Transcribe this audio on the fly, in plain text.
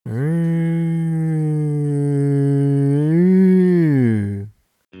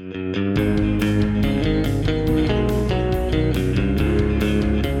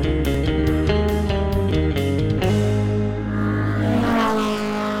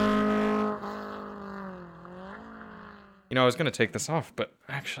I was going to take this off, but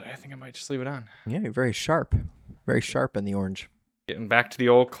actually, I think I might just leave it on. Yeah, you're very sharp. Very sharp in the orange. Getting back to the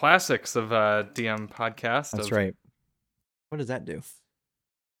old classics of DM podcast. That's right. What does that do?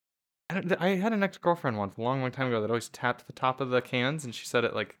 I had an ex-girlfriend once, a long, long time ago, that always tapped the top of the cans, and she said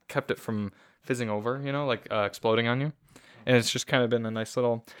it like kept it from fizzing over, like exploding on you. And it's just kind of been a nice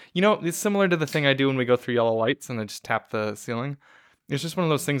little, it's similar to the thing I do when we go through yellow lights and I just tap the ceiling. It's just one of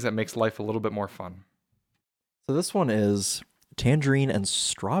those things that makes life a little bit more fun. So this one is tangerine and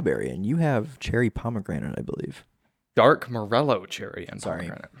strawberry, and you have cherry pomegranate, I believe. Dark Morello cherry and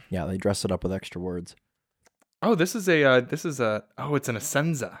pomegranate. Yeah, they dress it up with extra words. Oh, it's an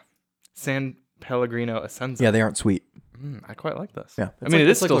Essenza. San Pellegrino Essenza. Yeah, they aren't sweet. I quite like this. Yeah, I mean, it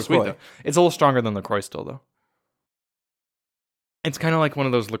is still LaCroix. sweet, though. It's a little stronger than LaCroix still, though. It's kind of like one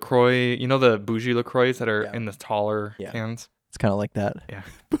of those LaCroix, the bougie LaCroix that are in the taller cans? It's kind of like that. Yeah.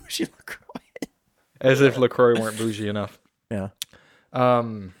 Bougie LaCroix. As if LaCroix weren't bougie enough. Yeah.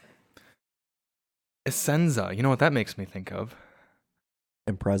 Essenza, you know what that makes me think of?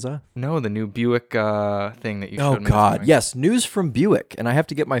 Impreza? No, the new Buick thing that you showed me. Oh, God. Yes, news from Buick. And I have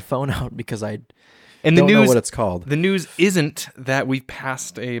to get my phone out because I don't know what it's called. The news isn't that we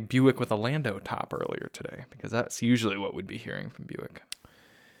passed a Buick with a Lando top earlier today, because that's usually what we'd be hearing from Buick.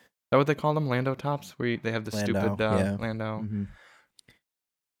 Is that what they call them? Lando tops? Where they have the stupid Lando. Mm-hmm.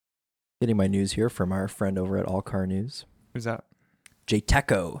 Getting my news here from our friend over at All Car News. Who's that?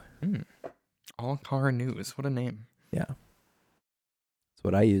 Jteco. All Car News. What a name. Yeah. That's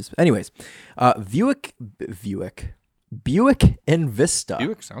what I use. Anyways, Buick Envista.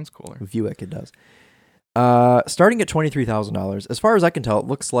 Buick sounds cooler. Buick, it does. Starting at $23,000. As far as I can tell, it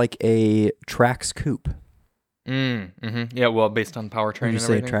looks like a Trax coupe. Yeah, well, based on powertrain and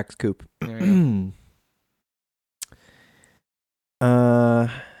everything. You say Trax coupe.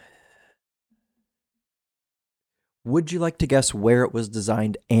 Would you like to guess where it was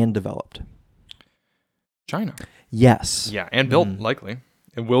designed and developed? China. Yes. Yeah, and built, likely.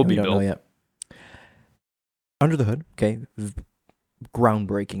 It will be built. Don't know yet. Under the hood, okay.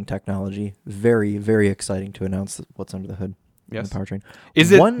 Groundbreaking technology. Very, very exciting to announce what's under the hood. Yes. The powertrain.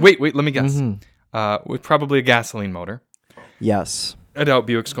 Is it? Wait, let me guess. With probably a gasoline motor. Yes. I doubt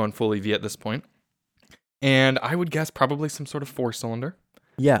Buick's going full EV at this point. And I would guess probably some sort of 4-cylinder.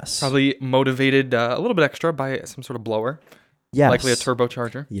 Yes. Probably motivated a little bit extra by some sort of blower. Yes. Likely a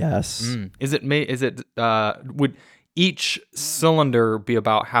turbocharger. Yes. Would each cylinder be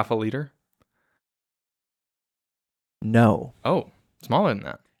about half a liter? No. Oh, smaller than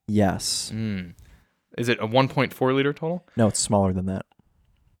that. Yes. Is it a 1.4 liter total? No, it's smaller than that.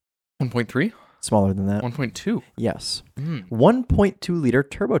 1.3? Smaller than that. 1.2? Yes. 1.2 liter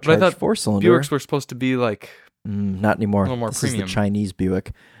turbocharged but I thought 4-cylinder. Buicks were supposed to be like... not anymore. A little more this premium. Is the Chinese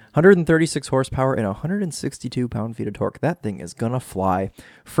Buick. 136 horsepower and 162 pound-feet of torque. That thing is gonna fly.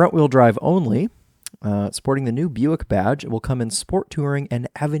 Front-wheel drive only. Sporting the new Buick badge. It will come in Sport Touring and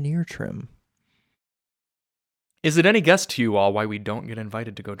Avenir trim. Is it any guess to you all why we don't get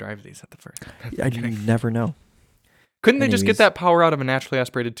invited to go drive these at the first? I never know. Couldn't they just get that power out of a naturally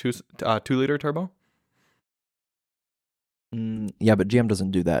aspirated 2-liter turbo? Yeah, but GM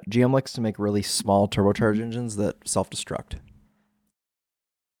doesn't do that. GM likes to make really small turbocharged engines that self-destruct.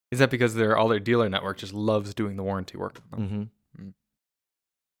 Is that because all their dealer network just loves doing the warranty work for them?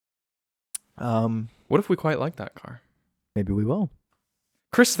 What if we quite like that car? Maybe we will.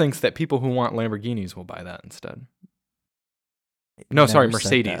 Chris thinks that people who want Lamborghinis will buy that instead. No, sorry,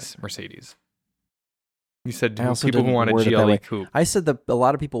 Mercedes. Mercedes. You said people who want a GLE coupe. I said that a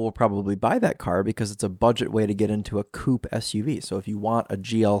lot of people will probably buy that car because it's a budget way to get into a coupe SUV. So if you want a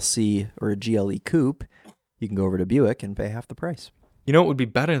GLC or a GLE coupe, you can go over to Buick and pay half the price. You know what would be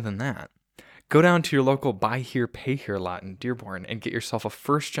better than that? Go down to your local buy here, pay here lot in Dearborn and get yourself a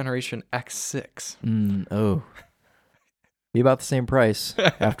first generation X6. Be about the same price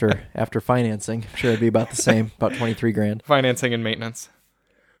after financing. I'm sure it'd be about the same, about $23,000. Financing and maintenance.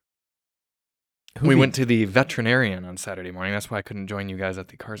 We went to the veterinarian on Saturday morning. That's why I couldn't join you guys at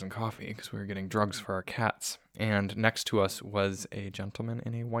the Cars and Coffee, because we were getting drugs for our cats. And next to us was a gentleman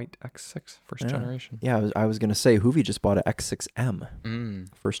in a white X6 first generation. Yeah, I was going to say, Hoovie just bought an X6M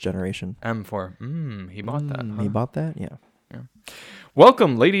first generation. M4. He bought that. Huh? He bought that? Yeah.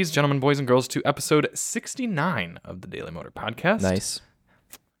 Welcome, ladies, gentlemen, boys, and girls, to episode 69 of the Daily Motor Podcast. Nice.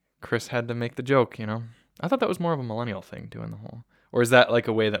 Chris had to make the joke, I thought that was more of a millennial thing, doing the whole... Or is that like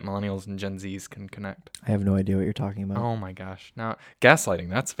a way that millennials and Gen Zs can connect? I have no idea what you're talking about. Oh my gosh. Now, gaslighting,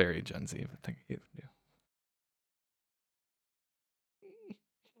 that's very Gen Z. I think you do.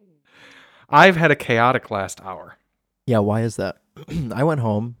 I've had a chaotic last hour. Yeah, why is that? I went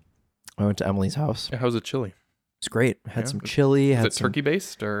home. I went to Emily's house. How's it chilly? It's great. Had Yeah. some chili. Is Had it some turkey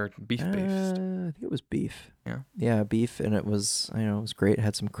based or beef based? I think it was beef. Yeah. Yeah, beef, and it was it was great.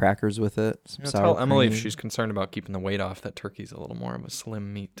 Had some crackers with it. Some Yeah, sour tell Emily if cream. she's concerned about keeping the weight off, that turkey's a little more of a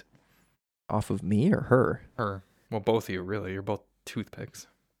slim meat. Off of me or her? Or, well, both of you, really. You're both toothpicks.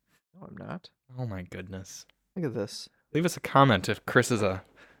 No, I'm not. Oh, my goodness. Look at this. Leave us a comment if Chris is a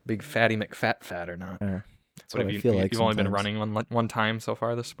big fatty McFat or not. That's What what have I you, feel like. you've only been sometimes. running one time so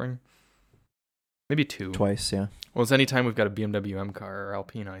far this spring? Maybe two. Twice, yeah. Well, it's any time we've got a BMW M car or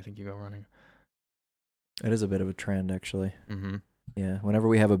Alpina, I think you go running. It is a bit of a trend, actually. Mm-hmm. Yeah. Whenever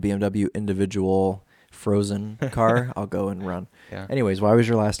we have a BMW individual frozen car, I'll go and run. Yeah. Anyways, why was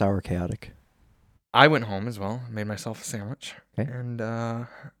your last hour chaotic? I went home as well, made myself a sandwich. Okay. And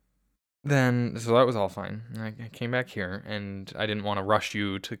then, so that was all fine. I came back here, and I didn't want to rush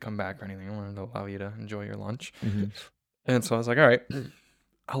you to come back or anything. I wanted to allow you to enjoy your lunch. Mm-hmm. And so I was like, all right,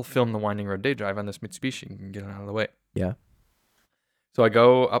 I'll film the Winding Road Day Drive on this Mitsubishi and get it out of the way. Yeah. So I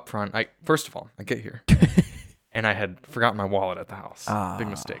go up front. First of all, I get here, and I had forgotten my wallet at the house. Big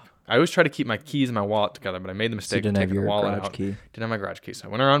mistake. I always try to keep my keys and my wallet together, but I made the So you mistake of didn't have taking your the wallet garage out. key. Didn't have my garage key. So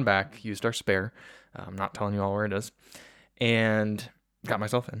I went around back, used our spare. I'm not telling you all where it is. And got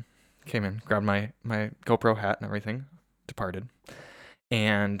myself in. Came in, grabbed my GoPro hat and everything, departed,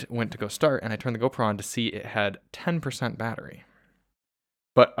 and went to go start. And I turned the GoPro on to see it had 10% battery.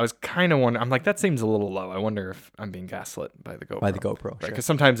 But I was kind of wondering, I'm like, that seems a little low. I wonder if I'm being gaslit by the GoPro. By the GoPro, Right, sure. because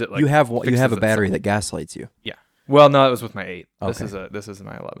sometimes it like you have fixes a battery itself. that gaslights you. Well, no, it was with my 8. Okay. This is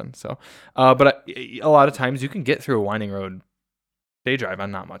my 11. So, but a lot of times you can get through a Winding Road Day Drive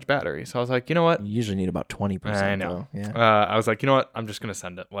on not much battery. So I was like, you know what? You usually need about 20%. I know. Though. Yeah. I was like, you know what? I'm just gonna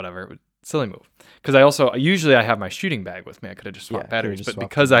send it. Whatever. Silly move. Because I also usually I have my shooting bag with me. I could have just swapped batteries, just but swapped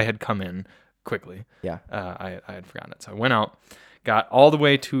because them. I had come in quickly, Yeah. I had forgotten it. So I went out, got all the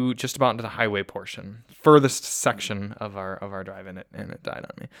way to just about into the highway portion, furthest section of our drive, and it died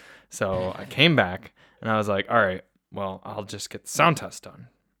on me. So I came back and I was like, all right, well, I'll just get the sound test done.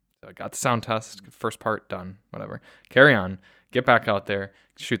 So I got the sound test, first part done, whatever. Carry on, get back out there,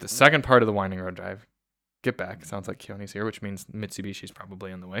 shoot the second part of the Winding Road Drive, get back. Sounds like Keone's here, which means Mitsubishi's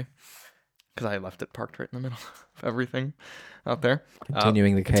probably in the way. Because I left it parked right in the middle of everything out there.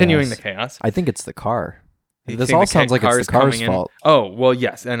 Continuing the chaos. I think it's the car. You This think all the sounds like it's car's the car's coming in? fault. Oh, well,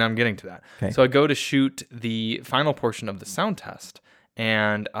 yes, and I'm getting to that. Okay. So I go to shoot the final portion of the sound test,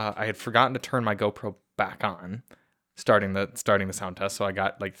 and I had forgotten to turn my GoPro back on, starting the sound test. So I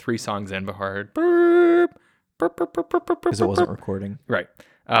got like 3 songs in before I heard burp, burp, burp, burp, burp, burp, Because it burp, wasn't burp. recording. Right.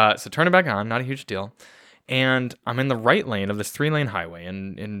 So turn it back on, not a huge deal. And I'm in the right lane of this 3-lane highway.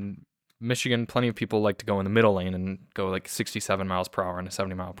 And in Michigan, plenty of people like to go in the middle lane and go like 67 miles per hour on a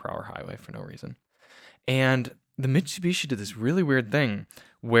 70-mile-per-hour highway for no reason. And the Mitsubishi did this really weird thing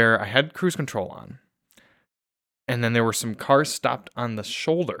where I had cruise control on. And then there were some cars stopped on the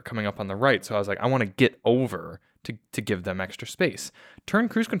shoulder coming up on the right. So I was like, I want to get over to give them extra space. Turn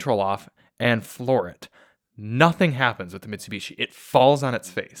cruise control off and floor it. Nothing happens with the Mitsubishi. It falls on its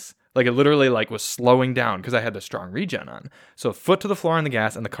face. Like it literally like was slowing down because I had the strong regen on. So foot to the floor on the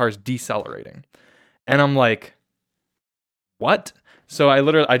gas and the car's decelerating. And I'm like, what? So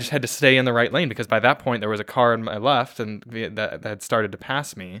I just had to stay in the right lane because by that point there was a car on my left and that had started to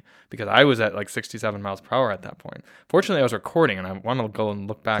pass me because I was at like 67 miles per hour at that point. Fortunately, I was recording and I wanted to go and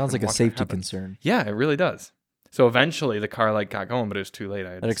look back. Sounds and like a watch what safety happened. concern. Yeah, it really does. So eventually the car like got going, but it was too late.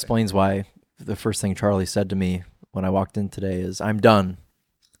 That explains why the first thing Charlie said to me when I walked in today is, I'm done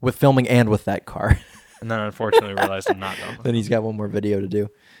with filming and with that car. And then unfortunately realized I'm not done. Then he's got one more video to do.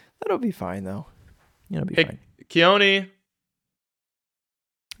 That'll be fine, though. It'll be fine. Keone,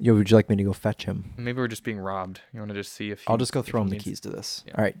 Yo, would you like me to go fetch him? maybe we're just being robbed. You want to just see if I'll just go if throw he him the needs- keys to this.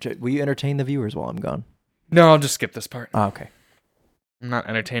 Yeah. All right. Will you entertain the viewers while I'm gone? No, I'll just skip this part. Okay. I'm not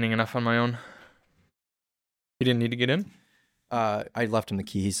entertaining enough on my own. You didn't need to get in? I left him the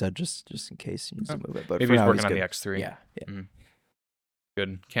key. He said just in case he needs to move it. But Maybe for he's now, working on good. the X3. Yeah.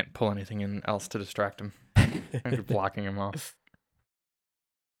 Good. Can't pull anything in else to distract him. You're blocking him off.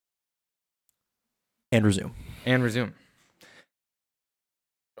 And resume. And resume.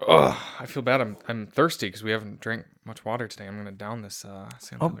 Ugh, I feel bad. I'm thirsty because we haven't drank much water today. I'm gonna down this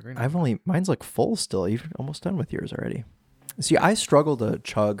San Oh, Pellegrino. mine's like full still. You've almost done with yours already. See, I struggle to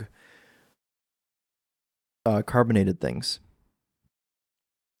chug carbonated things.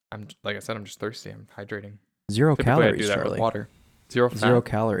 Like I said, I'm just thirsty. I'm hydrating. Zero Typically, I calories, do that Charlie. with water. Zero fat. Zero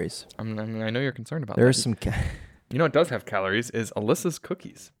calories. I know you're concerned about There's that. some. You know what does have calories is Alyssa's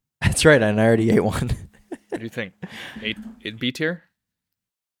cookies. That's right. And I already ate one. What do you think? It B tier?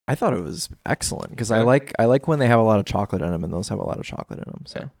 I thought it was excellent because Yeah. I like when they have a lot of chocolate in them, and those have a lot of chocolate in them.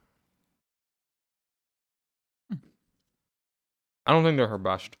 So Yeah. I don't think they're her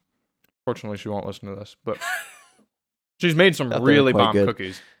best. Fortunately, she won't listen to this, but she's made some Thought they were really quite bomb good.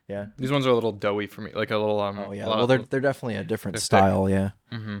 cookies. Yeah. They're a little doughy for me, like a little Oh yeah. a lot Well, of- they're definitely a different they're thick. style. Yeah.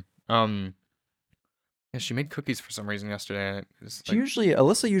 Yeah, she made cookies for some reason yesterday. And it was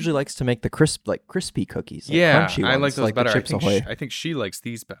Alyssa usually likes to make the crispy cookies. Like yeah, crunchy I ones, like those like the better. Chips Ahoy. I think she likes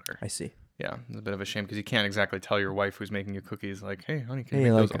these better. I see. Yeah, it's a bit of a shame because you can't exactly tell your wife who's making you cookies like, "Hey, honey, can you Hey,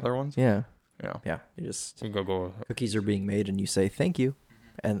 make like those other ones?" Yeah. Yeah, Yeah. You just we go. cookies are being made, and you say thank you,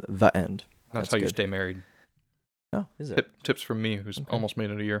 and the end. That's how you good. stay married. Oh, is it? Tips from me, who's Okay. almost made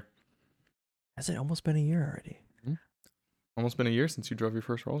it a year. Has it almost been a year already? Almost been a year since you drove your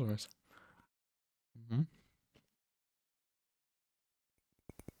first Rolls Royce.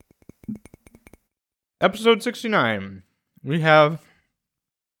 Episode 69. We have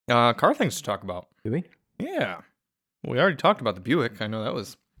car things to talk about. Do we? Yeah. We already talked about the Buick. I know that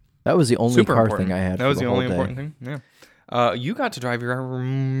was That was the only super car important. thing I had. That for was the whole only day. important thing. Yeah. You got to drive your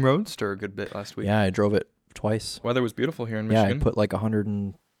Roadster a good bit last week. Yeah, I drove it twice. Weather was beautiful here in Yeah, Michigan. I put like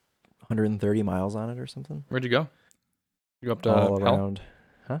 130 miles on it or something. Where'd you go? You go up to All Hell? around.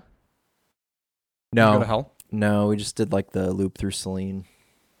 Huh? You go to No, Hell? no, we just did like the loop through Saline.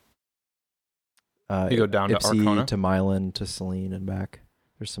 You go down to Ipsy Arkona? to Milan to Saline and back.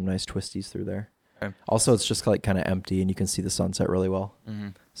 There's some nice twisties through there. Okay. Also, it's just like kind of empty, and you can see the sunset really well. Mm-hmm.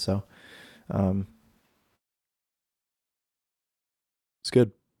 So, it's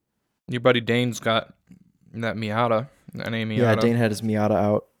good. Your buddy Dane's got that Miata, the NA Miata. Yeah, Dane had his Miata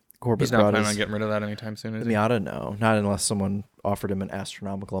out. Corbett He's not brought planning on his getting rid of that anytime soon, is the he? Miata. No, not unless someone offered him an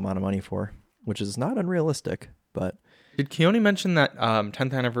astronomical amount of money for, which is not unrealistic. But Did Keone mention that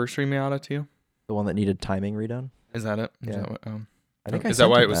 10th anniversary Miata to you? the one that needed timing redone. Is that it? Is Yeah. that what, I think is I that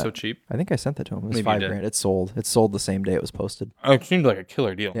why sent it was so cheap? I think I sent that to him. It was Maybe you did. $5,000. It sold. It sold the same day it was posted. Oh, it seemed like a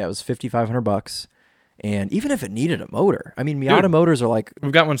killer deal. Yeah, it was $5,500. And even if it needed a motor, I mean, Miata Dude, motors are like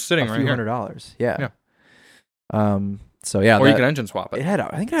We've got one sitting a right few here. $100s. Yeah. Yeah. So yeah, Or you can engine swap it it. had.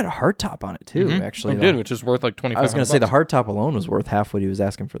 I think it had a hardtop on it too. Mhm. Actually, It though. did, which is worth like $2,500. I was gonna say the hardtop alone was worth half what he was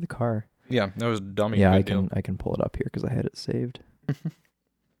asking for the car. Yeah, that was a dummy. Yeah, good deal. I can pull it up here because I had it saved.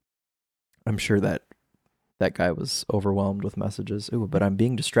 I'm sure that guy was overwhelmed with messages. Ooh, but I'm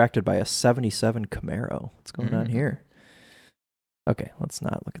being distracted by a '77 Camaro. What's going on Mhm. here? Okay, let's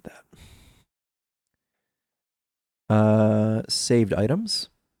not look at that. Saved items.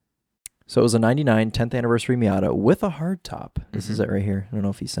 So it was a 99 10th anniversary Miata with a hardtop. This is Mhm. it right here. I don't know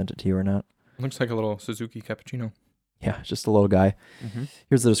if he sent it to you or not. Looks like a little Suzuki Cappuccino. Yeah, just a little guy. Mm-hmm.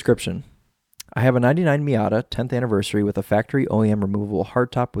 Here's the description. I have a 99 Miata 10th anniversary with a factory OEM removable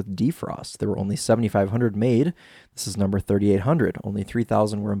hardtop with defrost. There were only 7,500 made. This is number 3,800. Only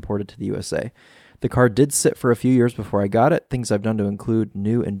 3,000 were imported to the USA. The car did sit for a few years before I got it. Things I've done to include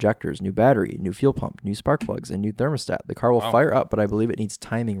new injectors, new battery, new fuel pump, new spark plugs, and new thermostat. The car will Wow. fire up, but I believe it needs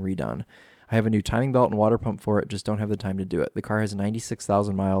timing redone. I have a new timing belt and water pump for it, just don't have the time to do it. The car has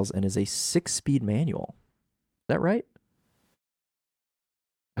 96,000 miles and is a 6-speed manual. Is that right?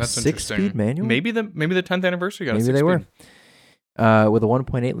 That's a 6-speed interesting. manual? Maybe the 10th anniversary got a Maybe 6-speed. they were. With a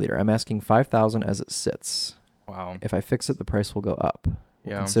 1.8 liter. I'm asking 5,000 as it sits. Wow. If I fix it, the price will go up.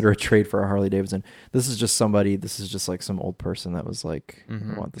 We'll Yeah. consider a trade for a Harley Davidson. This is just like some old person that was like, I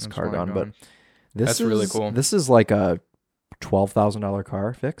Mhm. want this That's car where I'm done. But going. this That's is really cool. This is like a $12,000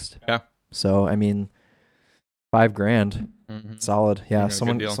 car fixed. Yeah. So I mean, $5,000, Mhm. solid. Yeah. got a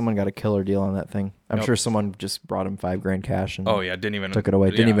good deal. Someone got a killer deal on that thing. I'm Yep. sure someone just brought him $5,000 cash and Oh yeah, didn't even took it away.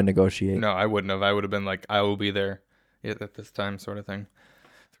 Didn't yeah. even negotiate. No, I wouldn't have. I would have been like, I will be there at this time, sort of thing.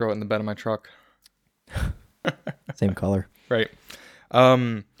 Throw it in the bed of my truck. Same color. Right.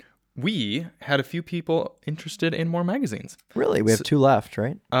 We had a few people interested in more magazines. Really? We have 2 left,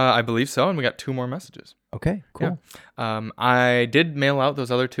 right? I believe so, and we got 2 more messages. Okay. Cool. I did mail out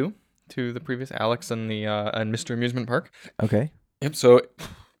those other 2 to the previous Alex and the and Mr. Amusement Park. Okay. Yep. So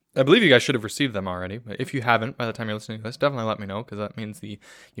I believe you guys should have received them already. But if you haven't, by the time you're listening to this, definitely let me know because that means the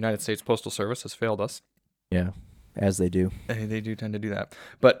United States Postal Service has failed us. Yeah. As they do. They do tend to do that.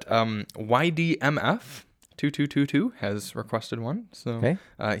 But YDMF 2222 has requested one. So Okay.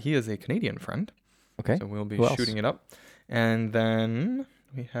 he is a Canadian friend. Okay. So we'll be Who else? shooting it up. And then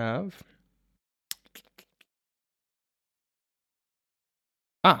we have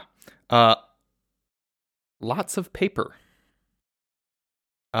lots of paper.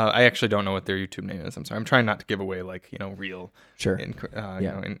 I actually don't know what their YouTube name is. I'm sorry. I'm trying not to give away real. Sure. Yeah.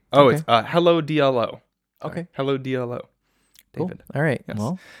 Yeah. It's Hello DLO. Okay. Hello DLO. Cool. David. All right. Yes.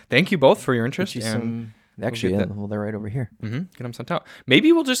 Well, Thank you both for your get interest. you And some. Actually, get yeah, that. well, they're right over here. get them sent out.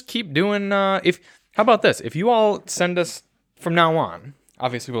 Maybe we'll just keep doing. How about this? If you all send us from now on,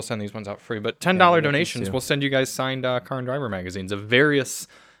 obviously we'll send these ones out free, but $10 Yeah, we'll get these donations, too. we'll send you guys signed Car and Driver magazines of various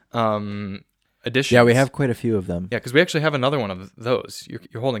editions. Yeah, we have quite a few of them. Yeah, because we actually have another one of those.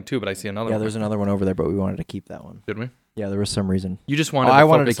 You're holding two, but I see another one. Yeah, there's another one over there, but we wanted to keep that one. Did we? Yeah, there was some reason. You just wanted. I the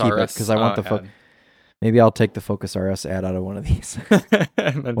wanted to Focus keep it RS, because I want the ad. Maybe I'll take the Focus RS ad out of one of these.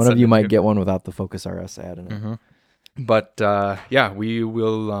 And then One send of you it might to get one without the Focus RS ad in it. Mhm. But yeah, we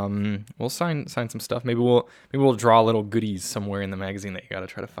will we'll sign some stuff. Maybe we'll draw little goodies somewhere in the magazine that you got to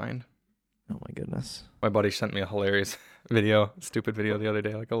try to find. Oh my goodness. My buddy sent me a hilarious stupid video the other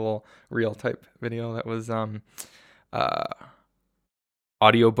day, like a little reel type video that was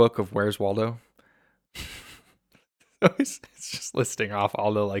audiobook of Where's Waldo. So it's just listing off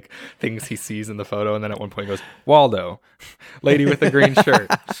all the like things he sees in the photo, and then at one point he goes, Waldo, lady with a green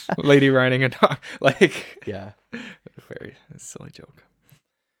shirt, lady riding a dog. Like, Yeah. very silly joke.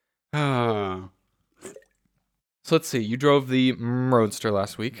 So let's see. You drove the Roadster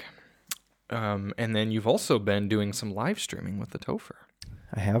last week, and then you've also been doing some live streaming with the Topher.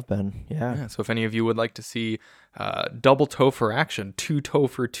 I have been. Yeah. Yeah. So if any of you would like to see double Topher action, 2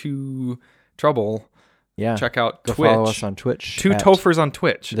 Topher, 2 Trouble, Yeah. check out Go Twitch. follow us on Twitch. 2 at Tophers on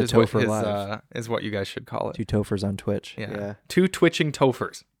Twitch The is what Topher Live. is what you guys should call it. 2 Tophers on Twitch. Yeah. 2 twitching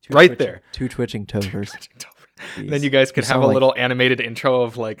Tophers. Two Right twitching- there. 2 twitching Tophers. Twitching Tophers. Jeez. Then you guys could You have sound a like- little animated intro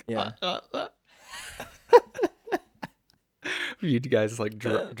of like, Yeah. you guys like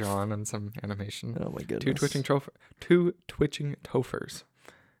drawn on some animation. Oh my goodness. 2 twitching Tophers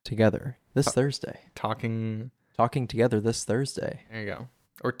Together this Thursday. talking. Talking together this Thursday. There you go.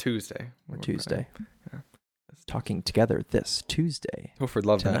 Or Tuesday. Or Tuesday. Yeah. Talking together this Tuesday. Topher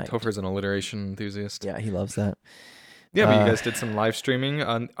loved Tonight. that. Topher's an alliteration enthusiast. Yeah, he loves that. Yeah, but you guys did some live streaming.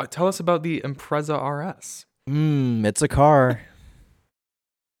 Tell us about the Impreza RS. It's a car.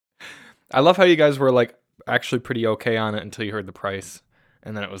 I love how you guys were like actually pretty okay on it until you heard the price,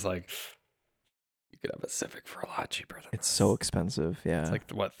 and then it was like you could have a Civic for a lot cheaper than It's this. so expensive. Yeah. It's like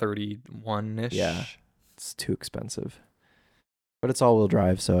what 31-ish. Yeah. It's too expensive. But it's all-wheel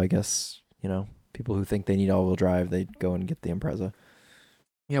drive, so I guess, people who think they need all-wheel drive, they go and get the Impreza.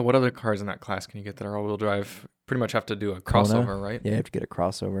 Yeah. What other cars in that class can you get that are all-wheel drive? Pretty much have to do a Kona? crossover, right? Yeah, you have to get a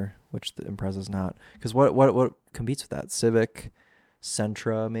crossover, which the Impreza's not. Because what competes with that? Civic,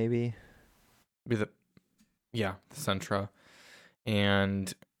 Sentra, maybe? The Sentra,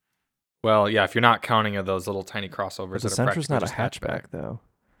 and well, yeah. If you're not counting of those little tiny crossovers, But the that are Sentra's not a practically just hatchback, though.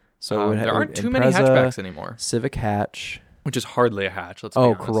 So it would there have aren't too many Impreza, hatchbacks anymore, Civic hatch. which is hardly a hatch. Let's be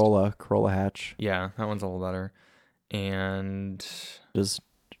Oh, honest. Corolla hatch. Yeah, that one's a little better. And Does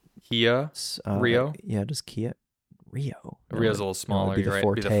Kia, Rio? Yeah, does Kia Rio? No, Rio's a little smaller. it'd be You're the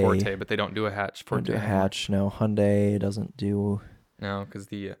right, it'd be the Forte, but they don't do a hatch. don't do a anymore. hatch. No, Hyundai doesn't do. No, because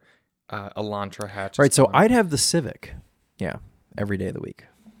the Elantra hatch. Right, so I'd have the Civic. Yeah, every day of the week.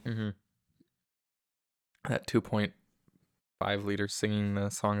 Mm-hmm. That 2.5 liter singing the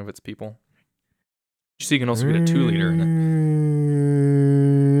song of its people. So you can also get a 2 liter in it.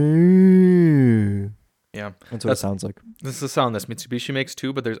 Yeah. That's what it sounds like. This is the sound this Mitsubishi makes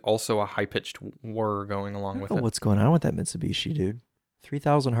too, but there's also a high pitched whir going I along don't with know it. what's going on with that Mitsubishi, dude.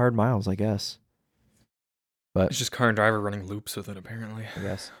 3,000 hard miles, I guess. But It's just Car and Driver running loops with it, apparently. I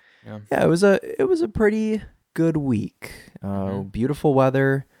guess. Yeah. Yeah, it was a pretty good week. Mhm. Beautiful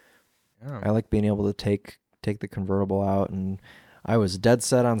weather. Yeah. I like being able to take the convertible out, and I was dead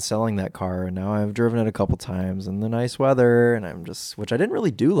set on selling that car, and now I've driven it a couple times in the nice weather, and I'm just, which I didn't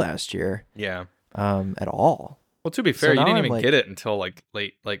really do last year, Yeah. at all. Well, to be So fair, you now didn't I'm even like- get it until like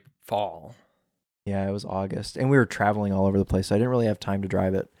late, like fall. Yeah, it was August, and we were traveling all over the place, so I didn't really have time to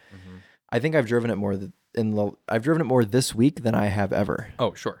drive it. I think I've driven it more I've driven it more this week than I have ever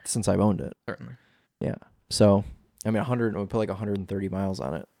Oh, sure. since I've owned it. Certainly. So, I mean, we put like 130 miles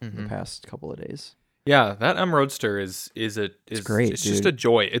on it in the Mhm. past couple of days. Yeah, that M Roadster is great, It's just dude. a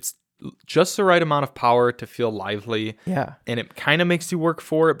joy. It's just the right amount of power to feel lively, Yeah, and it kind of makes you work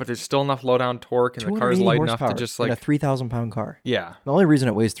for it, but there's still enough low down torque, and the car's 280 light enough to horsepower just in like a 3,000-pound car. yeah. The only reason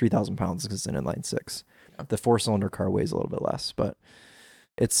it weighs 3,000 pounds is because it's an inline six. Yeah. The 4-cylinder car weighs a little bit less, but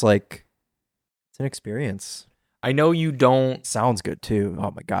it's like, it's an experience. I know you don't. Sounds good too. Oh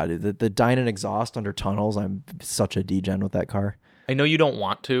my god, dude. The Dynon exhaust under tunnels. I'm such a degen with that car. I know you don't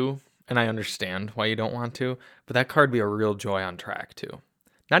want to, and I understand why you don't want to, but that car would be a real joy on track too.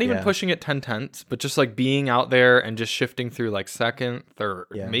 Not even Yeah. pushing it 10/10, but just like being out there and just shifting through like second, third,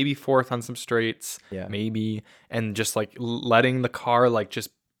 Yeah. maybe fourth on some straights, Yeah. maybe, and just like letting the car like just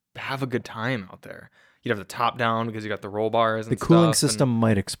have a good time out there. You'd have the top down because you got the roll bars and The cooling stuff, and system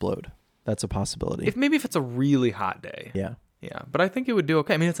might explode. That's a possibility. If maybe if it's a really hot day. Yeah. Yeah, but I think it would do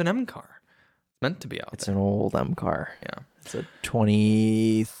okay. I mean, it's an M car. meant to be out It's there. an old M car. Yeah. It's a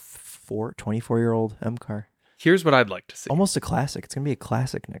 24-year-old M car. Here's what I'd like to see. Almost a classic. It's going to be a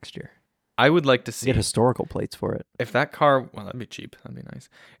classic next year. I would like to You see get historical plates for it. if that car, well, that'd be cheap. That'd be nice.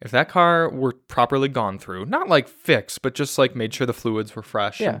 If that car were properly gone through, not like fixed, but just like made sure the fluids were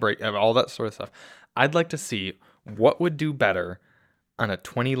fresh Yeah. and break, all that sort of stuff. I'd like to see what would do better on a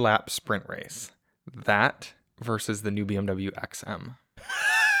 20-lap sprint race. That versus the new BMW XM.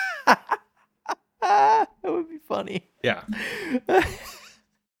 That would be funny. Yeah.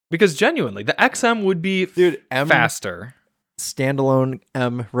 Because genuinely, the XM would be M faster. standalone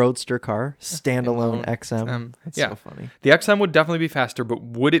M Roadster car, standalone XM. That's yeah. so funny. The XM would definitely be faster, but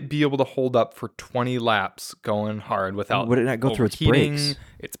would it be able to hold up for 20 laps going hard without Would it not go through its overheating, brakes?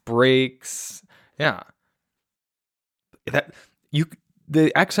 Its brakes. Yeah.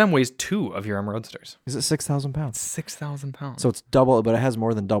 The XM weighs 2 of your M Roadsters. Is it 6,000 pounds? 6,000 pounds. So it's double, but it has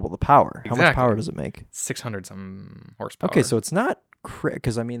more than double the power. How much Exactly. power does it make? 600 some horsepower. Okay, so it's not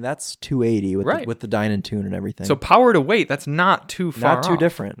because I mean that's 280 with Right. the dyne and tune and everything. So power to weight, that's not too far not too off.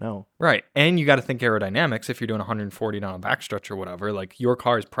 different, no. Right. And you got to think aerodynamics. If you're doing 140 down a backstretch or whatever, like your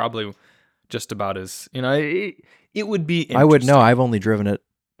car is probably just about as, it would be I would know. interesting. I've only driven it.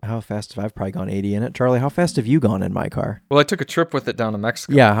 How fast have I've probably gone 80 in it? Charlie, how fast have you gone in my car? Well, I took a trip with it down to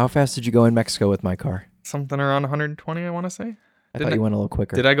Mexico. Yeah, how fast did you go in Mexico with my car? Something around 120, I want to say. I thought you went a little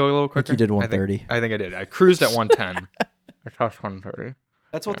quicker. Did I go a little I think quicker? you did 130. I think I did. I cruised at 110. I crossed 130.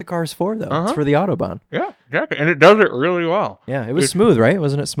 That's what the car's for, though. It's Uh-huh. for the Autobahn. Yeah, exactly. And it does it really well. Yeah, it was smooth, right?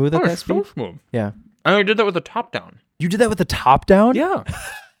 Wasn't it smooth at that It's so speed? smooth. Yeah. And I did that with the top down. You did that with the top down? Yeah.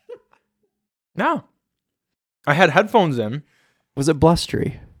 Yeah. I had headphones in. Was it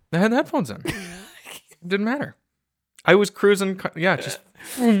blustery? I had headphones in. It didn't matter. I was cruising. Just.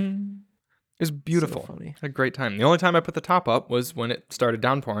 It was beautiful. So funny. Had a great time. The only time I put the top up was when it started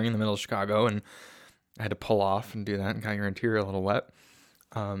downpouring in the middle of Chicago, and I had to pull off and do that and got your interior a little wet.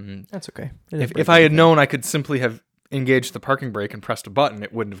 That's okay. It didn't break If I had anything. known I could simply have engaged the parking brake and pressed a button,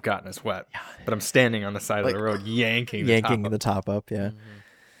 it wouldn't have gotten as wet. But I'm standing on the side of the road yanking yanking the top up, yeah.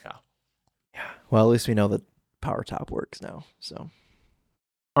 Yeah. Yeah. Well, at least we know that power top works now. So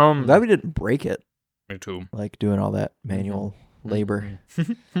I'm glad we didn't break it, me too. like doing all that manual labor.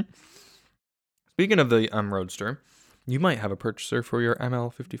 Speaking of the Roadster, you might have a purchaser for your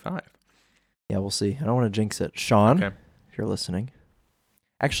ML55. Yeah, we'll see. I don't want to jinx it. Sean, Okay. if you're listening.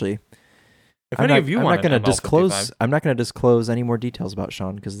 Actually, If I'm any not, of you I'm want not going to an disclose. ML55. I'm not going to disclose any more details about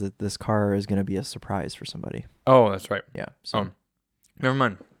Sean because this car is going to be a surprise for somebody. Oh, that's right. Yeah. So. Oh, never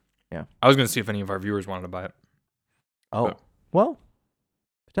mind. Yeah. I was going to see if any of our viewers wanted to buy it. Oh, well,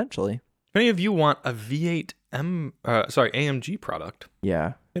 potentially. If any of you want a V8 AMG product,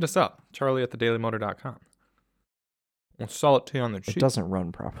 Yeah. hit us up. Charlie at thedailymotor.com. We'll sell it to you on the It cheap. doesn't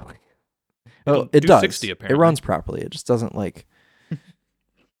run properly. It'll Oh, it do does. 60 It apparently. runs properly. It just doesn't like.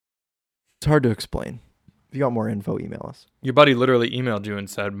 It's hard to explain. If you got more info, email us. Your buddy literally emailed you and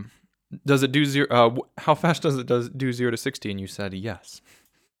said, "Does it do zero? How fast does it do 0 to 60?" And you said yes.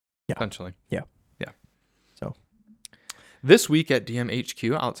 Yeah. Essentially. Yeah. Yeah. So. This week at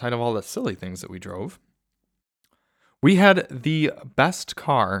DMHQ, outside of all the silly things that we drove, we had the best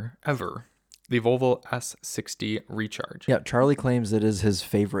car ever, the Volvo S60 Recharge. Yeah, Charlie claims it is his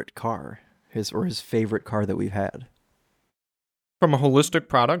favorite car, his favorite car that we've had. From a holistic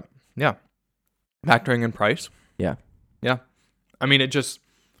product, yeah. Factoring in price. Yeah. Yeah. I mean, it's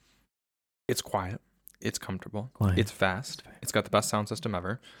quiet. It's comfortable. Quiet. It's fast. It's got the best sound system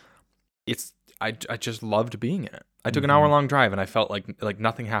ever. I just loved being in it. I took an hour-long drive and I felt like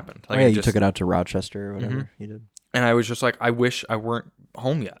nothing happened. Like Oh, yeah, I you just- took it out to Rochester or whatever you did. And I was just like, I wish I weren't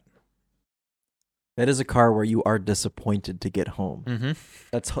home yet. That is a car where you are disappointed to get home. Mm-hmm.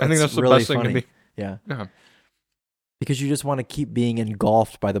 That's I think that's the really best funny. thing to be. Yeah. Yeah. Because you just want to keep being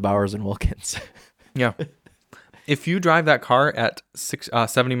engulfed by the Bowers and Wilkins. Yeah. If you drive that car at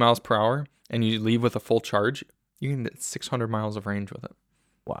 70 miles per hour and you leave with a full charge, you can get 600 miles of range with it.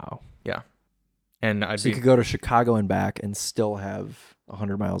 Wow. Yeah. And So you could go to Chicago and back and still have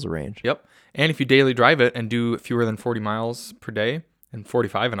 100 miles of range. Yep. And if you daily drive it and do fewer than 40 miles per day and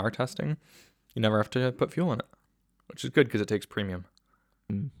 45 in our testing, you never have to put fuel in it, which is good because it takes premium.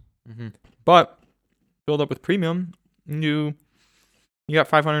 Mm. Mm-hmm. But filled up with premium, you got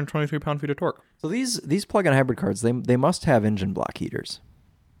 523 pound-feet of torque. So these plug-in hybrid cars, they must have engine block heaters.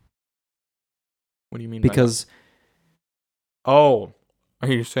 What do you mean by Because that? Oh, are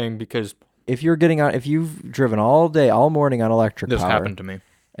you saying because if you've driven all day, all morning on electric this power, happened to me?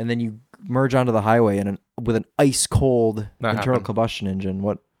 and then you merge onto the highway with an ice cold That internal happened. combustion engine,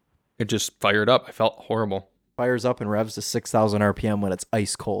 what It just fired up. I felt horrible. fires up and revs to 6,000 RPM when it's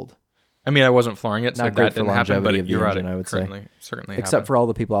ice cold? I mean, I wasn't flooring it, so Not great that for didn't happen. longevity But of the you're right. engine, I would say. Certainly. Except happened. for all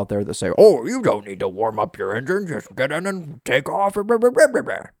the people out there that say, "Oh, you don't need to warm up your engine; just get in and take off."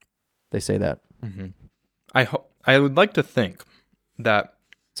 They say that. I would like to think that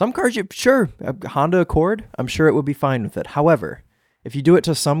Some cars, sure, a Honda Accord, I'm sure it would be fine with it. However, if you do it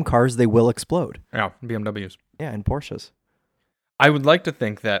to some cars, they will explode. BMWs. Yeah, and Porsches. I would like to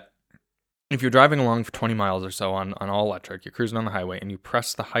think that if you're driving along for 20 miles or so on all electric, you're cruising on the highway and you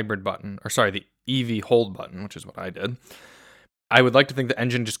press the hybrid button, the EV hold button, which is what I did. I would like to think the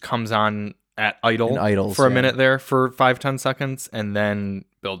engine just comes on at idle for a minute there for 5-10 seconds and then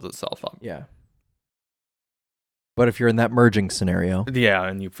builds itself up. Yeah. But if you're in that merging scenario, Yeah,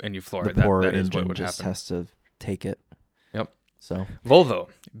 and you floor the it. poor That is engine what would just happen. has to take it. Yep. So Volvo,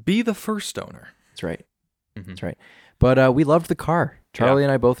 be the first owner. that's right. Mhm. That's right. But we loved the car. Charlie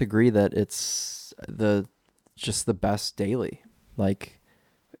and I both agree that it's just the best daily. Like,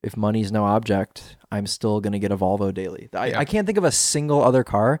 if money's no object, I'm still gonna get a Volvo daily. I can't think of a single other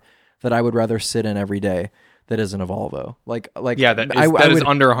car that I would rather sit in every day that isn't a Volvo. That is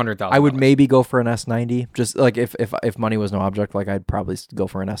under $100,000. I would maybe go for an S90. Just like if money was no object, like I'd probably go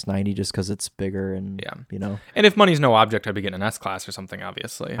for an S90 just because it's bigger and you know. And if money's no object, I'd be getting an S-Class or something,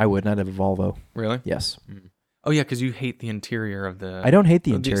 obviously. I would not have a Volvo. Really? Yes. Oh, yeah, because you hate the interior of the... I don't hate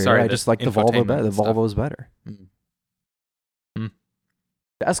the interior. sorry, I the just like the Volvo better. The infotainment stuff. Volvo's better. Mm.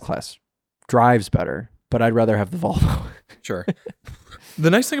 The S-Class drives better, but I'd rather have the Volvo. Sure. The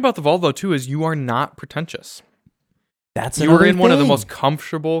nice thing about the Volvo, too, is you are not pretentious. That's You are in one of the thing. most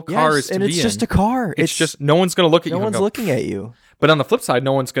comfortable cars and to it's be just in. a car. It's just no one's going to look at no you. one's and go, looking at you. But on the flip side,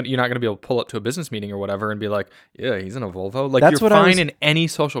 you're not going to be able to pull up to a business meeting or whatever and be like, yeah, he's in a Volvo. Like, That's you're what I fine was- in any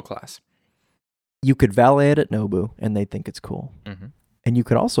social class. You could valet it at Nobu, and they think it's cool. Mm-hmm. And you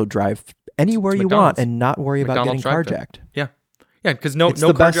could also drive anywhere you want McDonald's. and not worry about getting McDonald's carjacked. Yeah, because no It's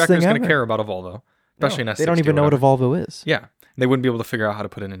the best carjacker thing is going ever. to care about a Volvo, especially No, an S60. they don't even know what a Volvo is. Yeah, they wouldn't be able to figure out how to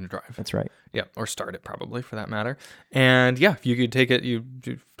put it into drive. That's right. Yeah, or start it probably for that matter. And yeah, you could take it. You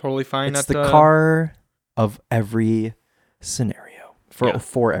totally fine. It's at the car of every scenario. Yeah.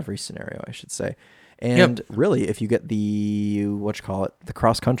 For every scenario, I should say. And really, if you get the the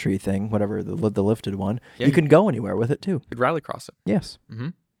cross country thing, whatever the lifted one, you can go anywhere with it too. You could rally cross it. Yes. Mm-hmm.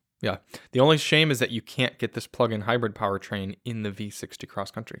 Yeah. The only shame is that you can't get this plug-in hybrid powertrain in the V60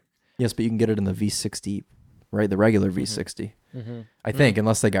 cross country. Yes, but you can get it in the V60, right? The regular V60. I think,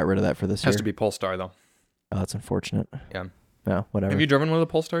 unless they got rid of that for this It has year. to be Polestar though. Oh, that's unfortunate. Yeah. Yeah, whatever. Have you driven one of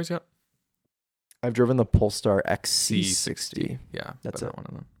the Polestars yet? I've driven the Polestar XC60. Yeah, That's but it. not one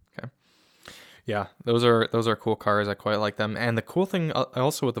of them. Okay. Yeah, those are cool cars. I quite like them. And the cool thing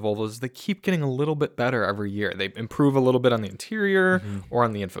also with the Volvos is they keep getting a little bit better every year. They improve a little bit on the interior or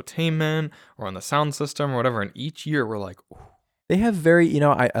on the infotainment or on the sound system or whatever. And each year we're like, ooh. They have very,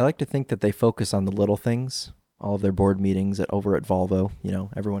 I like to think that they focus on the little things. All of their board meetings over at Volvo,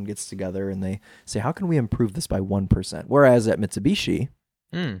 everyone gets together and they say, how can we improve this by 1%? Whereas at Mitsubishi,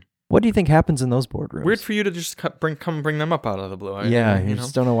 what do you think happens in those boardrooms? Weird for you to just come bring them up out of the blue. You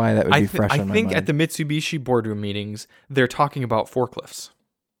just don't know why that would be fresh on my mind. I think at the Mitsubishi boardroom meetings, they're talking about forklifts.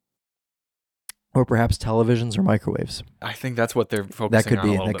 Or perhaps televisions or microwaves. I think that's what they're focusing That could on be.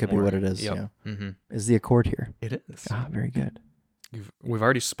 a little That bit could be more. what it is. Yep. Yeah. Mm-hmm. Is the Accord here? It is. Ah, very good. We've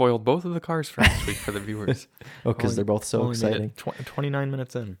already spoiled both of the cars for next week for the viewers. Oh, because they're both so exciting. 29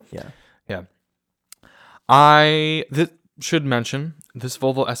 minutes in. Yeah. I should mention this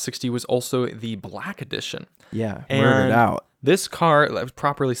Volvo S60 was also the black edition. Yeah. And Murdered out. This car,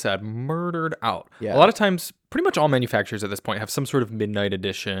 properly said, murdered out. Yeah. A lot of times, pretty much all manufacturers at this point have some sort of midnight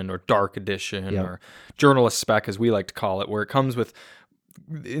edition or dark edition or journalist spec, as we like to call it, where it comes with,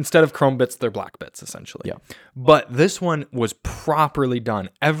 instead of chrome bits, they're black bits, essentially. Yeah. But this one was properly done.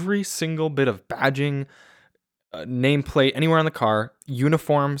 Every single bit of badging, nameplate, anywhere on the car,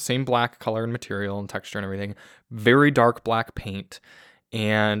 uniform, same black color and material and texture and everything, very dark black paint,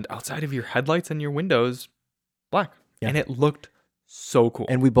 and outside of your headlights and your windows, black. Yeah. And it looked so cool.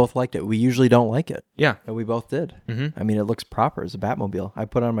 And we both liked it. We usually don't like it. Yeah. But we both did. Mm-hmm. I mean, it looks proper as a Batmobile. I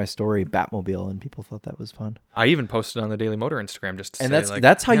put on my story Batmobile, and people thought that was fun. I even posted on the Daily Motor Instagram just to And say,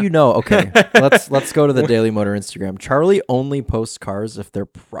 that's how you know. Okay, let's go to the Daily Motor Instagram. Charlie only posts cars if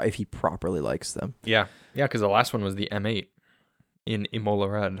if he properly likes them. Yeah, because the last one was the M8 in Imola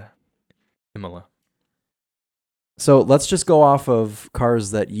Red. Imola. So let's just go off of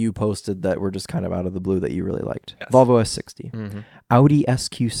cars that you posted that were just kind of out of the blue that you really liked. Yes. Volvo S60, Mm-hmm. Audi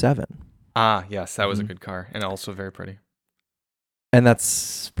SQ7. Ah, yes, that was a Mhm. good car and also very pretty. And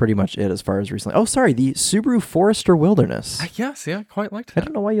that's pretty much it as far as recently. Oh, sorry, the Subaru Forester Wilderness. Yes, yeah, quite liked I that.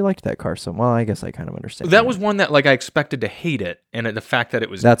 don't know why you liked that car so. Well, I guess I kind of understand. That was one that like I expected to hate it, and the fact that it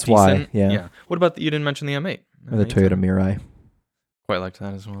was That's why, decent, yeah. What about you didn't mention the M8? Or the Toyota Mirai. Quite liked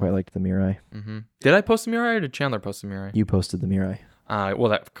that as well. Quite liked the Mirai. Did I post the Mirai or did Chandler post the Mirai? You posted the Mirai. Well,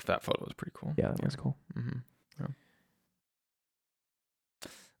 that photo was pretty cool. Yeah, that was cool.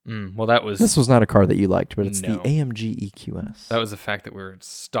 Well, that was. This was not a car that you liked, but it's No. the AMG EQS. That was the fact that we were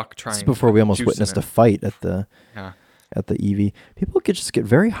stuck trying. This is before we almost juice in witnessed it. a fight at the Yeah. at the EV. People could just get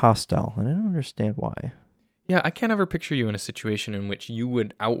very hostile, and I don't understand why. Yeah, I can't ever picture you in a situation in which you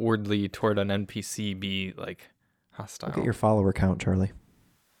would outwardly toward an NPC be like hostile. Look at your follower count, Charlie.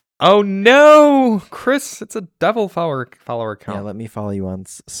 Oh no, Chris! It's a devil follower count. Yeah, let me follow you on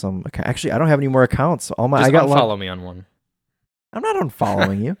some account. Actually, I don't have any more accounts. All my Just I got follow me on one. I'm not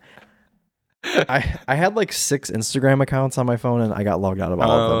unfollowing you. I had like 6 Instagram accounts on my phone, and I got logged out of all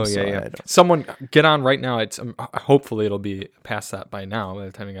of them. Yeah, so yeah. Someone get on right now. It's hopefully it'll be past that by now. By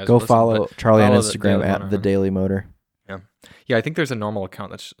the time you guys Go listen, follow Charlie on follow the Instagram Daily at Motor. the Daily Motor. Yeah, I think there's a normal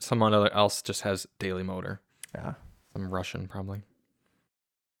account that someone else just has Daily Motor. Yeah, Some Russian probably.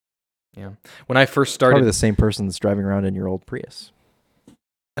 Yeah, when I first probably started, the same person that's driving around in your old Prius.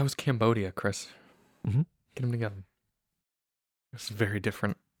 that was Cambodia, Chris. Mhm. Get them together. It's very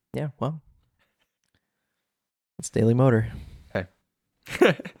different. Yeah, well, it's Daily Motor.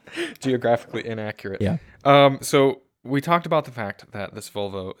 Geographically inaccurate. Yeah. So we talked about the fact that this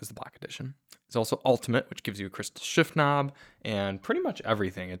Volvo is the Black Edition. It's also Ultimate, which gives you a crystal shift knob and pretty much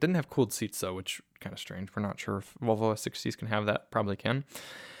everything. It didn't have cooled seats though, which kind of strange. We're not sure if Volvo S60s can have that. Probably can.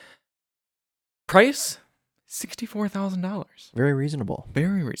 Price $64,000. Very reasonable.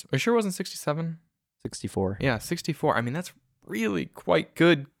 Very reasonable. Are you sure it wasn't 67? 64. Yeah, 64. I mean, that's really quite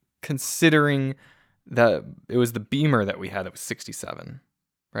good considering that it was the Beamer that we had that was 67,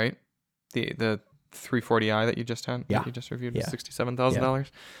 right? The 340i that you just had, Yeah. that you just reviewed, Yeah. was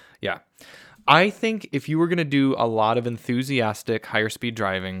 $67,000. Yeah. I think if you were going to do a lot of enthusiastic higher speed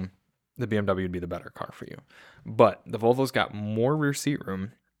driving, the BMW would be the better car for you. But the Volvo's got more rear seat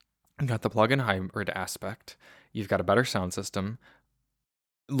room. You got the plug-in hybrid aspect. You've got a better sound system.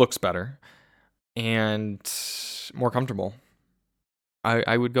 Looks better. And more comfortable.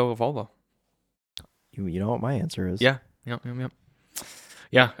 I would go with Volvo. You know what my answer is? Yeah. Yep.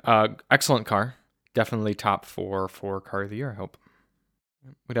 Yeah. Excellent car. Definitely top 4 for car of the year, I hope.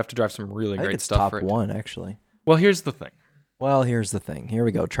 We'd have to drive some really I think great it's stuff top for it. 1 actually. Well, here's the thing. Well, here's the thing. Here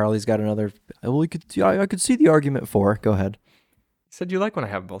we go. Charlie's got another. Well, I could see the argument for. Go ahead. You said you like when I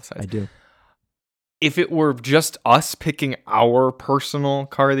have both sides. I do. If it were just us picking our personal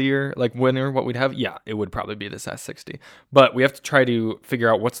car of the year, like winner, what we'd have, yeah, it would probably be this S60. But we have to try to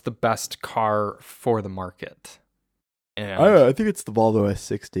figure out what's the best car for the market. And I think it's the Volvo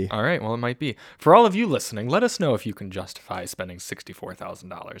S60. all right, well, it might be. For all of you listening, let us know if you can justify spending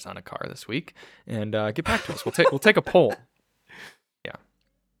 $64,000 on a car this week, and get back to us. We'll take a poll.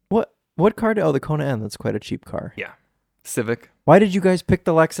 What car? Oh, the Kona N. That's quite a cheap car. Yeah, Civic. Why did you guys pick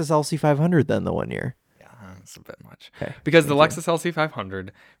the Lexus LC500 then the one year? Yeah, that's a bit much. Okay. Because the Thank Lexus LC500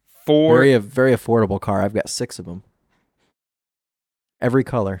 for Very affordable car. I've got 6 of them. Every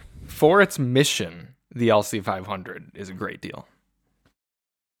color. for its mission, the LC500 is a great deal.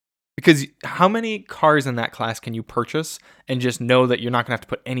 Because how many cars in that class can you purchase and just know that you're not going to have to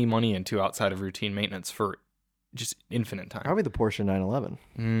put any money into outside of routine maintenance for just infinite time? Probably the Porsche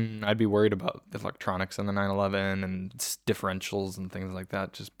 911. I'd be worried about the electronics in the 911 and differentials and things like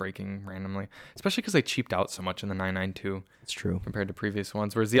that just breaking randomly, especially because they cheaped out so much in the 992 It's true. compared to previous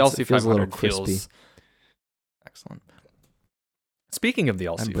ones, whereas the It feels a little LC500 crispy. feels excellent. Speaking of the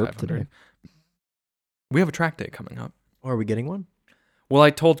I'm burped today. LC500, we have a track day coming up. Oh, are we getting one? Well, I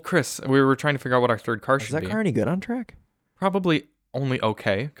told Chris we were trying to figure out what our third car Is should that be. car any good on track? Probably only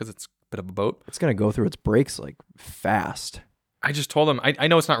okay because it's a bit of a boat. It's going to go through its brakes like fast. I just told him I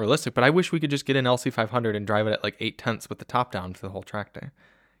know it's not realistic, but I wish we could just get an LC500 and drive it at like 8/10 with the top down for the whole track day.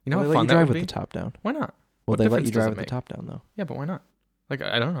 You know Will how they let fun you that drive would with be? the top down? Why not? Will What they let difference you does drive it with the make? top down though? Yeah, but why not? Like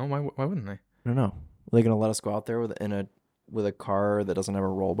I don't know. Why wouldn't they? I don't know. Are they going to let us go out there with a car that doesn't have a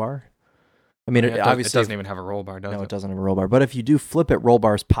roll bar? I mean, Yeah, it it obviously doesn't even have a roll bar, does no, it? it doesn't have a roll bar. But if you do flip it, roll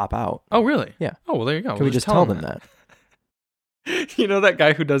bars pop out. Oh, really? Yeah. Oh, well, there you go. Can we just tell them that? You know that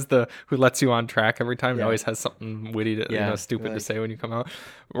guy who lets you on track every time? He Yeah. always has something witty to, Yeah, stupid to like- say when you come out.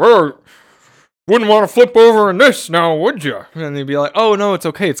 Wouldn't want to flip over in this now, would you? And they'd be like, "Oh no, it's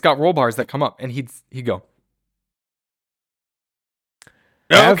okay. It's got roll bars that come up." And he'd go,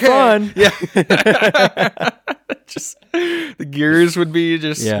 Have fun. Yeah. Just the gears would be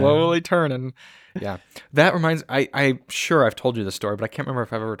just Yeah. slowly turning. Yeah. That reminds I'm sure I've told you the story, but I can't remember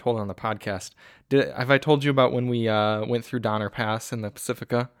if I've ever told it on the podcast. Have I told you about when we went through Donner Pass in the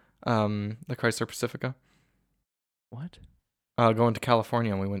Pacifica, the Chrysler Pacifica? What? Going to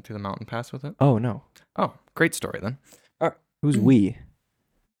California, and we went through the mountain pass with it. Oh, no. Oh, great story then. Who's we?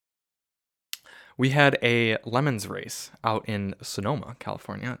 We had a Lemons race out in Sonoma,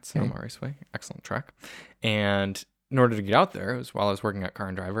 California, at Sonoma Raceway. Excellent track. And in order to get out there, it was while I was working at Car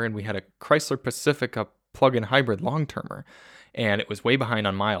and Driver, and we had a Chrysler Pacifica plug-in hybrid long-termer. And it was way behind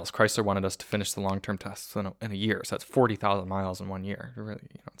on miles. Chrysler wanted us to finish the long-term tests in a year. So that's 40,000 miles in 1 year. Really,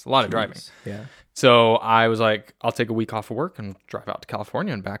 it's a lot of driving. Yeah. So I was like, I'll take a week off of work and drive out to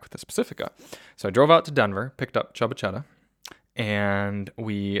California and back with this Pacifica. So I drove out to Denver, picked up Chubba Cheddar, and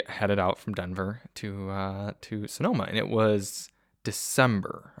we headed out from Denver to Sonoma. And it was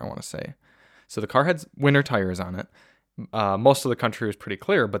December, I want to say. So the car had winter tires on it. Most of the country was pretty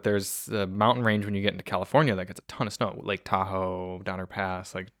clear, but there's a mountain range when you get into California that gets a ton of snow. Lake Tahoe, Donner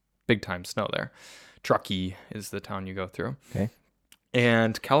Pass, like big time snow there. Truckee is the town you go through. Okay.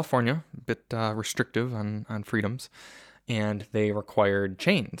 And California, a bit restrictive on freedoms, and they required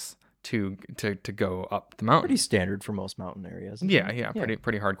chains to go up the mountain. Pretty standard for most mountain areas. Yeah.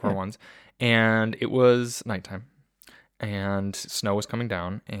 Pretty hardcore ones. And it was nighttime. And snow was coming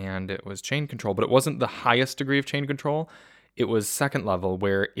down, and it was chain control, but it wasn't the highest degree of chain control. It was second level,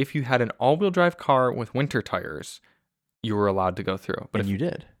 where if you had an all-wheel drive car with winter tires, you were allowed to go through. But And you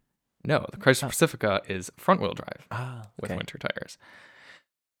did. no, the Chrysler Pacifica is front-wheel drive with okay. winter tires.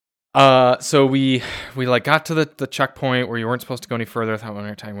 So we like got to the checkpoint where you weren't supposed to go any further without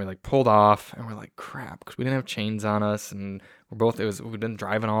winter time. We like pulled off, and we're like, crap, because we didn't have chains on us, and we've been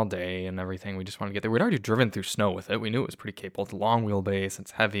driving all day and everything. We just wanted to get there. We'd already driven through snow with it. We knew it was pretty capable. It's a long wheelbase.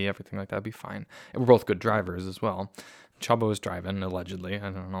 It's heavy. Everything like that would be fine. And we're both good drivers as well. Chubba was driving, allegedly.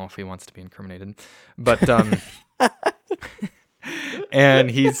 I don't know if he wants to be incriminated. But, and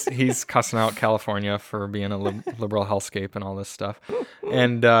he's cussing out California for being a liberal hellscape and all this stuff.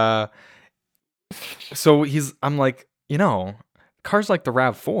 And so I'm like, cars like the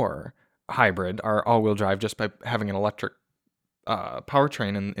RAV4 hybrid are all-wheel drive just by having an electric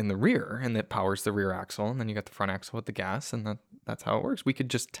powertrain in the rear, and that powers the rear axle, and then you got the front axle with the gas, and that's how it works. We could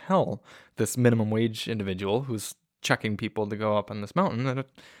just tell this minimum wage individual who's checking people to go up on this mountain that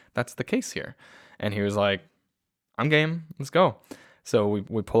that's the case here. And he was like, I'm game, let's go. So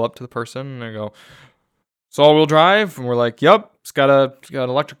we pull up to the person, and they go, it's all-wheel drive, and we're like, yep, it's got an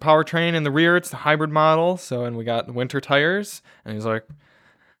electric powertrain in the rear, it's the hybrid model, and we got winter tires. And he's like,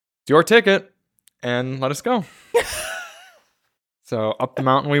 it's your ticket, and let us go. So up the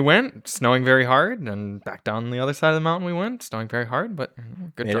mountain we went, snowing very hard, and back down the other side of the mountain we went, snowing very hard, but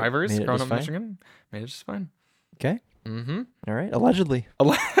good drivers, growing up in Michigan, made it just fine. Okay. Mm-hmm. All right. Allegedly.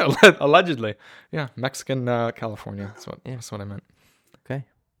 Allegedly. Yeah, Mexican California. That's what I meant. Okay.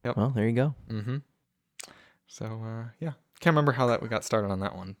 Yep. Well, there you go. Mm-hmm. So, yeah. Can't remember how we got started on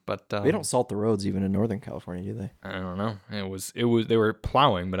that one, but They don't salt the roads even in Northern California, do they? I don't know. It was they were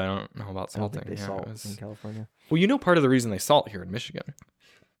plowing, but I don't know about I don't salting. think they salt in California. Well, part of the reason they salt here in Michigan.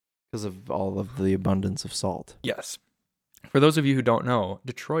 Because of all of the abundance of salt. Yes. For those of you who don't know,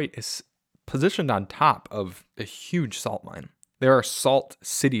 Detroit is positioned on top of a huge salt mine. There are salt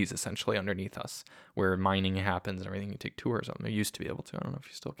cities essentially underneath us where mining happens and everything. You take tours of them. You used to be able to. I don't know if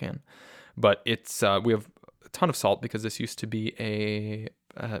you still can. But it's we have a ton of salt because this used to be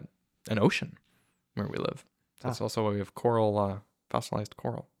an ocean where we live. So that's also why we have coral, fossilized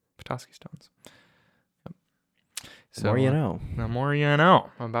coral, Petoskey stones. Yep. So, The more you know. The more you know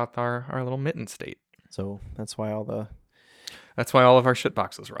about our little mitten state. So that's why all of our shit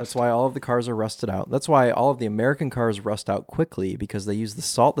boxes rust. That's why all of the cars are rusted out. That's why all of the American cars rust out quickly, because they use the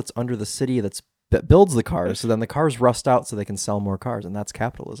salt that's under the city that builds the cars. So then the cars rust out so they can sell more cars, and that's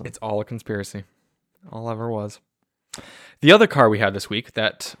capitalism. It's all a conspiracy. All ever was. The other car we had this week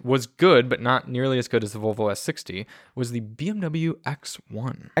that was good, but not nearly as good as the Volvo S60, was the BMW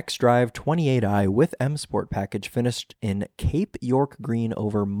X1. X-Drive 28i with M Sport package, finished in Cape York green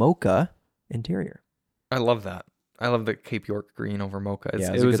over mocha interior. I love that. I love the Cape York green over mocha.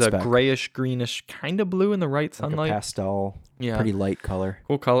 It was a grayish, greenish, kind of blue in the right sunlight. Like a pastel, pretty light color.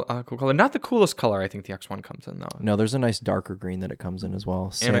 Cool color. Not the coolest color I think the X1 comes in, though. No, there's a nice darker green that it comes in as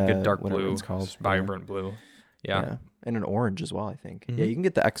well. And a good dark blue. It's called. Vibrant blue. Yeah. And an orange as well, I think. Mm-hmm. Yeah, you can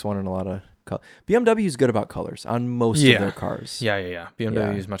get the X1 in a lot of color. BMW is good about colors on most of their cars. Yeah.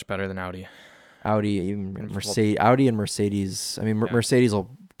 BMW is much better than Audi. Audi, even Mercedes. Audi and Mercedes. I mean, Mercedes will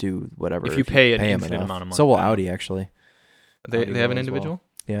do whatever if you pay an them infinite enough. amount of money. So will Audi, actually. They Audi have will an as well. individual.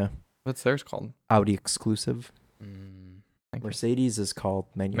 Yeah. What's theirs called? Audi exclusive. Thank you. Mercedes is called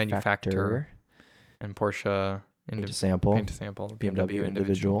manufacturer. And Porsche Paint to sample. paint to sample. BMW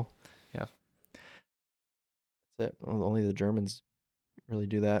individual. Yeah. That's it. Well, only the Germans really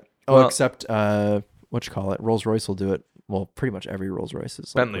do that. Well- Except Rolls Royce will do it. Well, pretty much every Rolls Royce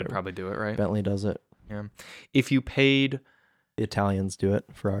is. Bentley would probably do it, right? Bentley does it. If you paid The Italians do it.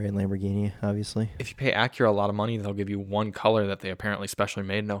 Ferrari and Lamborghini, obviously. If you pay Acura a lot of money, they'll give you one color that they apparently specially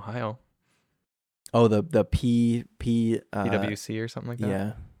made in Ohio. Oh, the PWC or something like that.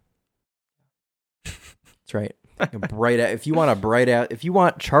 Yeah. That's right. If you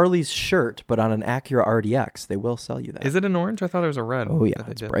want Charlie's shirt, but on an Acura RDX, they will sell you that. Is it an orange? I thought it was a red. Oh yeah, that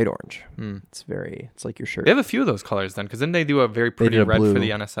they it's did. bright orange. Mm. It's like your shirt. They have a few of those colors then, because then they do a very pretty did a red for blue. the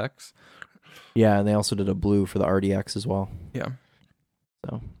NSX. Yeah, and they also did a blue for the RDX as well. Yeah.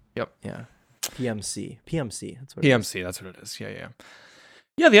 So. Yep. Yeah. PMC. That's what. PMC. That's what it is. Yeah.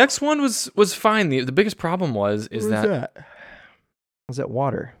 Yeah. The X1 was fine. The biggest problem was Is that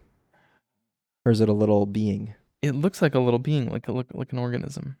water, or is it a little being? it looks like a little being, like an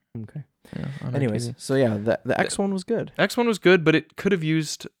organism. Okay. Yeah. on our Anyways, TV. so yeah, the X1 was good. X1 was good, but it could have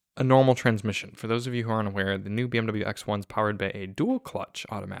used a normal transmission. For those of you who aren't aware, the new BMW X1 is powered by a dual clutch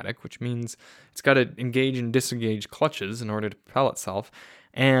automatic, which means it's got to engage and disengage clutches in order to propel itself.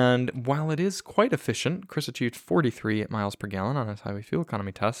 And while it is quite efficient, Chris achieved 43 miles per gallon on his highway fuel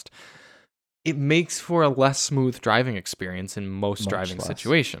economy test, it makes for a less smooth driving experience in most Much driving less.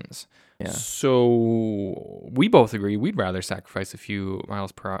 situations. Yeah. So we both agree we'd rather sacrifice a few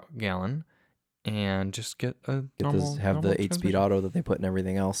miles per gallon and just get a normal, Have normal the 8-speed transmission. auto that they put in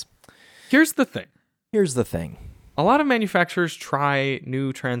everything else. Here's the thing. Here's the thing. A lot of manufacturers try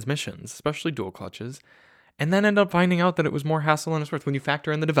new transmissions, especially dual clutches, and then end up finding out that it was more hassle than it's worth when you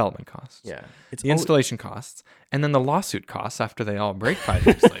factor in the development costs, Yeah. It's the installation costs, and then the lawsuit costs after they all break 5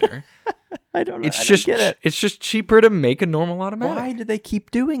 years later. I don't know. It's just cheaper to make a normal automatic. Why did they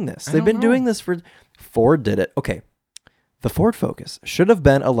keep doing this? I They've don't been know. doing this for Ford did it. Okay. The Ford Focus should have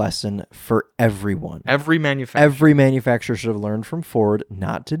been a lesson for everyone. Every manufacturer. Every manufacturer should have learned from Ford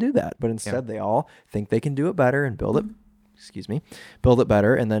not to do that. But instead they all think they can do it better and build it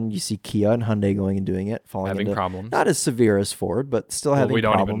better. And then you see Kia and Hyundai going and doing it, falling Having into problems. not as severe as Ford, but still having we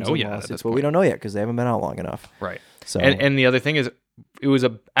don't even problems know and yet at lawsuits. this But we point. don't know yet because they haven't been out long enough. Right. So And the other thing is, it was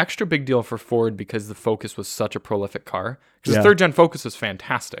a extra big deal for Ford because the Focus was such a prolific car. Because Yeah. the third gen Focus was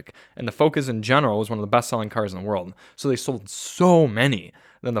fantastic, and the Focus in general was one of the best selling cars in the world. So they sold so many.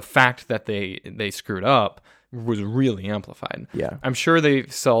 Then the fact that they screwed up was really amplified. yeah. I'm sure they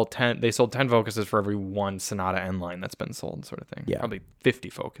sold 10 Focuses for every one Sonata N line that's been sold, sort of thing. Yeah. Probably 50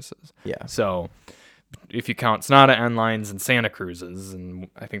 Focuses. Yeah. So if you count Sonata N lines and Santa Cruzes, and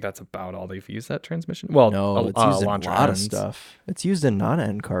I think that's about all they've used that transmission. Well, No, it's used in a Elantra lot of Ns. stuff. It's used in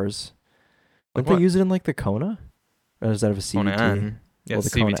non-N cars. Like Don't what? they use it in like the Kona? Or does that have a CVT? Kona N. Yeah, Well, the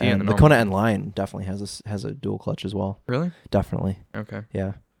CVT Kona and N. the The normal. Kona N line definitely has a dual clutch as well. Really? Definitely. Okay.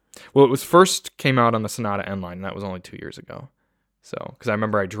 Yeah. Well, it was first came out on the Sonata N line, and that was only 2 years ago. So, because I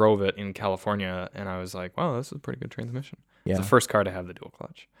remember I drove it in California, and I was like, wow, this is a pretty good transmission. Yeah. It's the first car to have the dual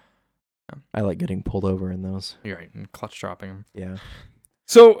clutch. I like getting pulled over in those. You're right, and clutch dropping them. Yeah.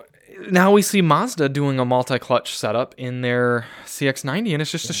 So now we see Mazda doing a multi-clutch setup in their CX-90, and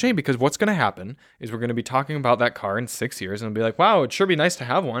it's just a shame because what's going to happen is we're going to be talking about that car in 6 years, and it'll be like, wow, it'd sure be nice to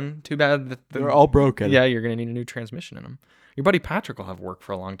have one. Too bad that They're all broken. Yeah, you're going to need a new transmission in them. Your buddy Patrick will have work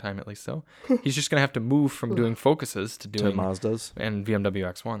for a long time at least, so he's just going to have to move from doing Focuses to To doing Mazdas. and BMW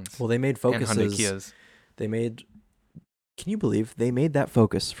X1s Well, they made and Hyundai Focuses. Kias. They made. Can you believe they made that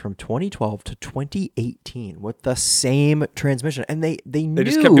Focus from 2012 to 2018 with the same transmission? And they knew They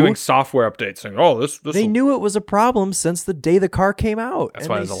just kept doing software updates, saying, "Oh, this." they knew it was a problem since the day the car came out. That's and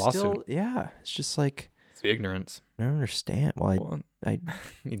why they there's a lawsuit. still- Yeah, it's just like It's the ignorance. I don't understand. Well, Well, I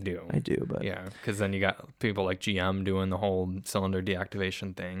you do. I do, but Yeah, because then you got people like GM doing the whole cylinder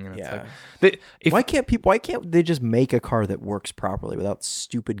deactivation thing. And it's yeah. like, Why can't they just make a car that works properly without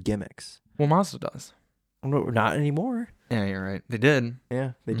stupid gimmicks? well, Mazda does. No, not anymore. Yeah, you're right. They did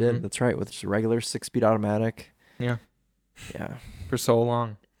Yeah, they Mhm. did. That's right. With just a regular 6-speed automatic. Yeah. Yeah. for so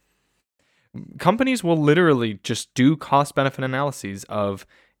long. Companies will literally just do cost-benefit analyses of,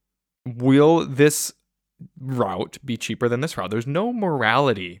 will this route be cheaper than this route? There's no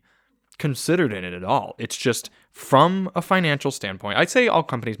morality considered in it at all. It's just from a financial standpoint. I'd say all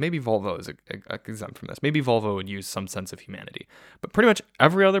companies, maybe Volvo is exempt from this. Maybe Volvo would use some sense of humanity. But pretty much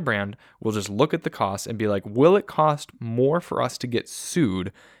every other brand will just look at the cost and be like, will it cost more for us to get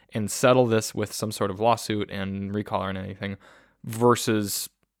sued and settle this with some sort of lawsuit and recall or anything versus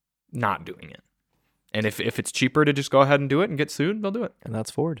not doing it? And if it's cheaper to just go ahead and do it and get sued, they'll do it. And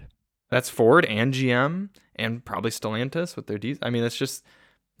that's Ford. That's Ford and GM and probably Stellantis with their diesel. I mean, it's just,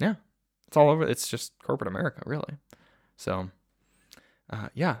 yeah, it's all over. It's just corporate America, really. So,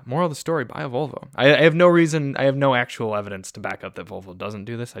 yeah, moral of the story, buy a Volvo. I have no reason, I have no actual evidence to back up that Volvo doesn't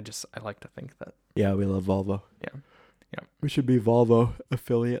do this. I like to think that. Yeah, we love Volvo. Yeah. We should be Volvo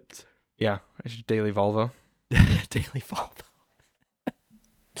affiliates. Yeah, I should daily Volvo. Daily Volvo.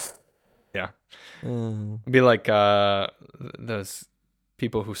 Yeah. It'd be like those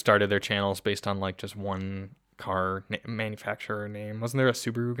people who started their channels based on like just one car manufacturer name. Wasn't there a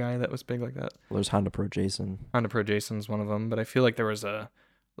Subaru guy that was big like that? Well, there's Honda Pro Jason. Honda Pro Jason's one of them, but I feel like there was a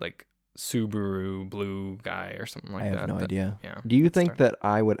like Subaru Blue guy or something like that. I have no idea. Yeah. Do you think that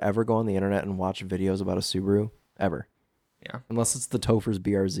I would ever go on the internet and watch videos about a Subaru? Ever? Yeah. Unless it's the Topher's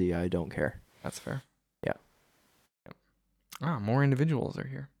BRZ, I don't care. That's fair. Yeah. More individuals are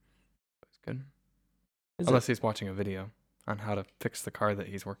here. That's good. Is Unless he's watching a video on how to fix the car that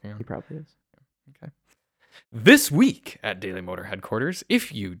he's working on. He probably is. Okay. This week at Daily Motor Headquarters,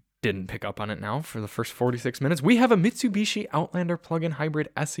 if you didn't pick up on it now for the first 46 minutes, we have a Mitsubishi Outlander plug-in hybrid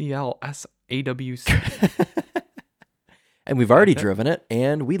SEL SAWC. And we've already driven it,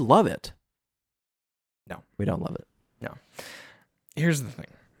 and we love it. No. We don't love it. No. Here's the thing.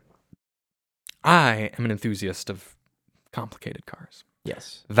 I am an enthusiast of complicated cars.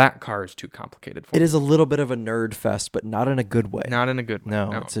 Yes. That car is too complicated for It me. is a little bit of a nerd fest, but not in a good way. Not in a good way.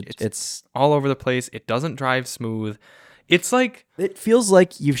 No, it's all over the place. It doesn't drive smooth. It's like... It feels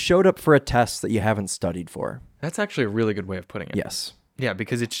like you've showed up for a test that you haven't studied for. That's actually a really good way of putting it. Yes. Yeah,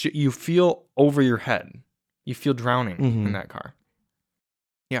 because you feel over your head. You feel drowning in that car.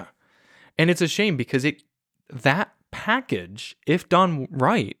 Yeah. And it's a shame because that package, if done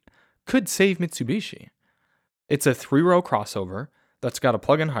right, could save Mitsubishi. It's a 3-row crossover that's got a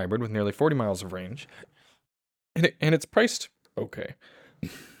plug-in hybrid with nearly 40 miles of range. And it's priced okay.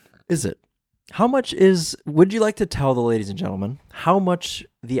 Is it? Would you like to tell the ladies and gentlemen how much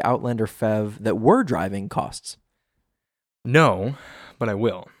the Outlander FEV that we're driving costs? No, but I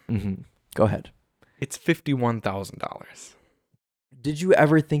will. Mm-hmm. Go ahead. It's $51,000. Did you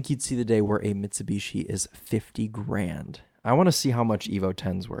ever think you'd see the day where a Mitsubishi is $50,000? I want to see how much Evo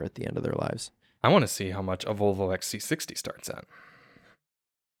 10s were at the end of their lives. I want to see how much a Volvo XC60 starts at.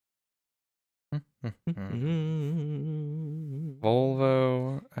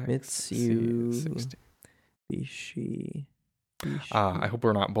 Volvo XC60. Mitsubishi. I hope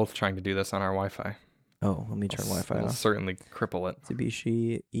we're not both trying to do this on our Wi-Fi. Oh, let me turn Wi-Fi It'll off. certainly cripple it.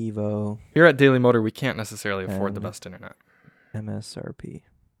 Mitsubishi Evo. Here at Daily Motor, we can't necessarily afford the best internet. MSRP.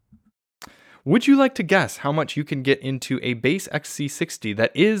 Would you like to guess how much you can get into a base XC60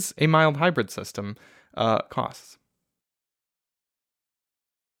 that is a mild hybrid system costs?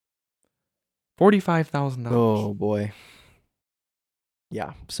 $45,000. Oh boy.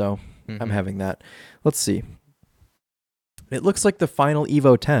 Yeah, so I'm having that. Let's see. It looks like the final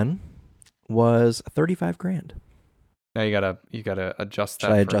Evo 10 was $35,000. Now you gotta adjust that.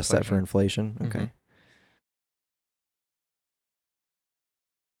 Should I adjust that for inflation? Mm-hmm. Okay.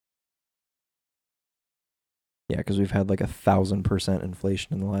 Yeah, because we've had like 1,000%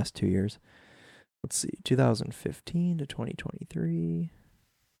 inflation in the last 2 years. Let's see, 2015 to 2023.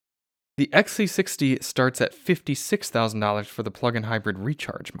 The XC60 starts at $56,000 for the plug-in hybrid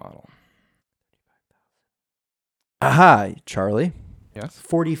recharge model. Aha, Charlie. Yes.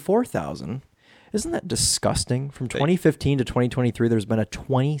 44,000. Isn't that disgusting? From 2015 to 2023, there's been a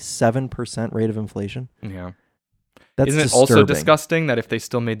 27% rate of inflation. Yeah. That's Isn't it disturbing. also disgusting that if they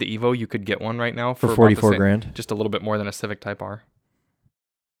still made the Evo, you could get one right now for about the same- $44,000? just a little bit more than a Civic Type R.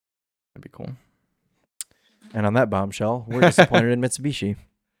 That'd be cool. And on that bombshell, we're disappointed in Mitsubishi.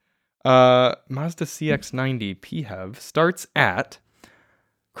 Mazda CX-90 PHEV starts at...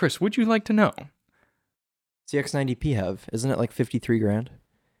 Chris, would you like to know? CX-90 PHEV, isn't it like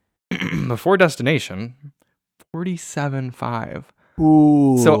 $53,000? Before destination, $47,500.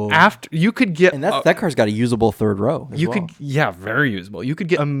 Ooh. So after you could get, and that car's got a usable third row. Very usable. You could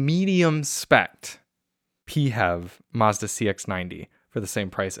get a medium spec PHEV Mazda CX-90 for the same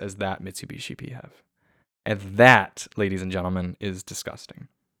price as that Mitsubishi PHEV, and that, ladies and gentlemen, is disgusting.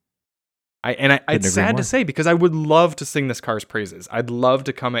 It's sad to say because I would love to sing this car's praises. I'd love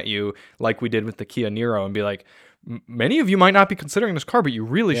to come at you like we did with the Kia Niro and be like, many of you might not be considering this car, but you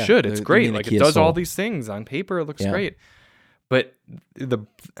really should. It's great. Like it does all these things on paper. It looks great. But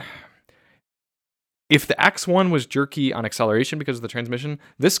if the X1 was jerky on acceleration because of the transmission,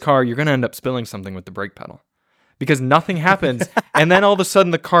 this car, you're going to end up spilling something with the brake pedal because nothing happens. And then all of a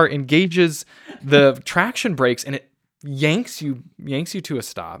sudden the car engages the traction brakes and yanks you to a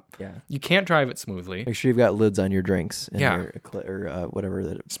stop. Yeah. You can't drive it smoothly. Make sure you've got lids on your drinks and Yeah. your or whatever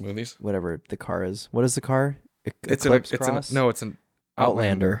Smoothies. whatever the car is. What is the car? It's Eclipse an Cross? no, it's an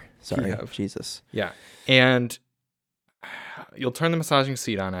Outlander. Sorry, have. Jesus. Yeah, and you'll turn the massaging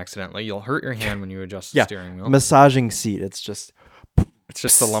seat on accidentally. You'll hurt your hand when you adjust the Yeah. steering wheel. Massaging seat. It's just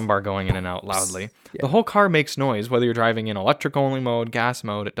The lumbar going in and out loudly. Yeah. The whole car makes noise, whether you're driving in electric only mode, gas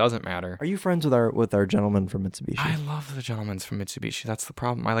mode. It doesn't matter. Are you friends with our gentleman from Mitsubishi? I love the gentlemen from Mitsubishi. That's the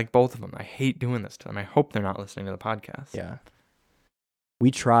problem. I like both of them. I hate doing this to them. I hope they're not listening to the podcast. Yeah.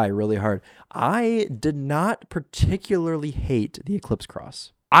 We try really hard. I did not particularly hate the Eclipse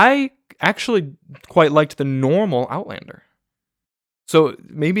Cross. I actually quite liked the normal Outlander. So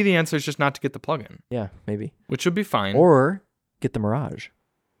maybe the answer is just not to get the plug-in, Yeah, maybe. which would be fine. Or get the Mirage.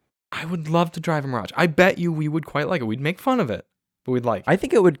 I would love to drive a Mirage. I bet you we would quite like it. We'd make fun of it, but we'd like it. I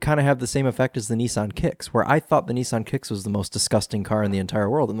think it would kind of have the same effect as the Nissan Kicks, where I thought the Nissan Kicks was the most disgusting car in the entire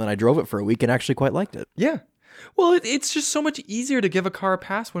world, and then I drove it for a week and actually quite liked it. Yeah. Well, it's just so much easier to give a car a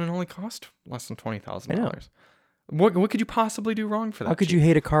pass when it only costs less than $20,000. What could you possibly do wrong for that? How could you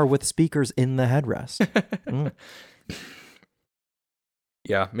hate a car with speakers in the headrest?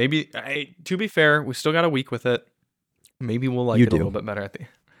 Yeah, maybe. To be fair, we still got a week with it. Maybe we'll like You it do. a little bit better at the.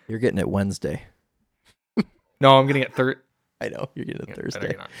 You're getting it Wednesday. No, I'm gonna get third. I know. You're getting it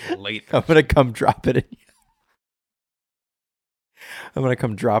Thursday. Late. I'm going to come drop it in. I'm going to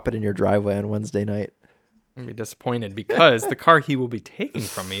come drop it in your driveway on Wednesday night. I'm gonna be disappointed because the car he will be taking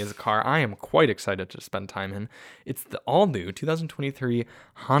from me is a car I am quite excited to spend time in. It's the all-new 2023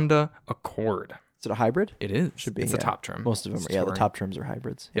 Honda Accord. Is it a hybrid? It is. Should be. It's yeah. a top trim. Most of them It's are. Yeah, the touring. top trims are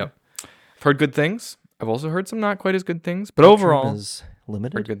hybrids. Yep. I've heard good things. I've also heard some not quite as good things, but Top trim overall, is heard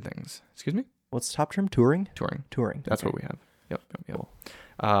limited. good things. Excuse me? What's top trim? Touring? Touring. Touring. That's okay. what we have. Yep.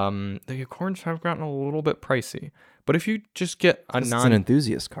 The Accords have gotten a little bit pricey, but if you just get a It's an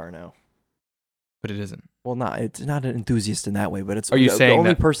enthusiast car now. but it isn't. Well, it's not an enthusiast in that way, but it's Are you the saying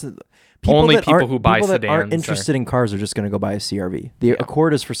only that person. only that people aren't- who buy people that aren't sedans interested in cars are just going to go buy a CRV. The Yeah.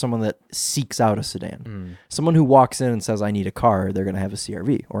 Accord is for someone that seeks out a sedan. Mm, Someone who walks in and says, "I need a car," they're going to have a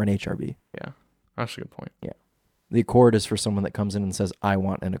CRV or an HRV. yeah, that's a good point. The Accord is for someone that comes in and says, "I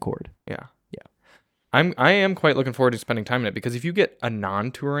want an Accord." Yeah. Yeah. I am quite looking forward to spending time in it because if you get a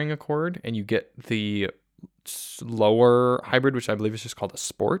non-touring Accord and you get the lower hybrid, which I believe is just called a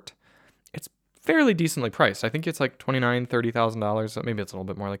Sport, it's fairly decently priced. I think it's like $29,000-$30,000. Maybe it's a little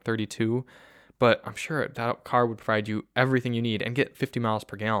bit more, like 32. But I'm sure that car would provide you everything you need and get 50 miles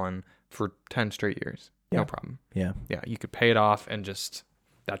per gallon for 10 straight years. Yeah. No problem. Yeah. Yeah, you could pay it off and just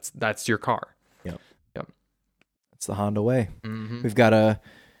that's your car. It's the Honda way. Mm-hmm. We've got a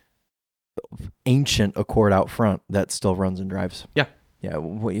ancient Accord out front that still runs and drives. Yeah. Yeah.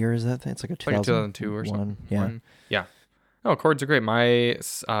 What year is that thing? It's like a Like a 2002 or 2001. something. Yeah. Yeah. Oh, Accords are great. My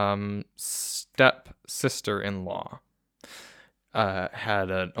step sister-in-law had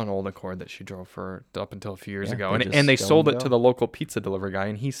an old Accord that she drove for up until a few years Yeah, ago, they and just they go sold and it to go. the local pizza delivery guy,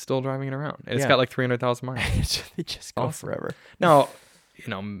 and he's still driving it around. And it's Yeah. got like 300,000 miles. They just go Awesome. forever. Now,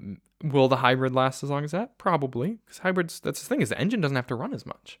 will the hybrid last as long as that? Probably, because hybrids. That's the thing is the engine doesn't have to run as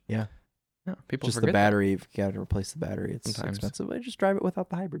much. Yeah. Yeah, people Just forget the that. battery. If you got to replace the battery, it's Sometimes. expensive. I just drive it without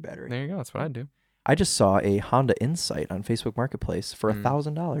the hybrid battery. There you go. That's what I do. I just saw a Honda Insight on Facebook Marketplace for Mm.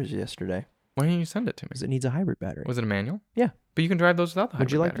 $1,000 yesterday Why didn't you send it to me? because it needs a hybrid battery. Was it a manual? Yeah. But you can drive those without the hybrid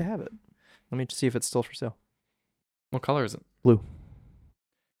Would you like battery. to have it? Let me see if it's still for sale. What color is it? Blue.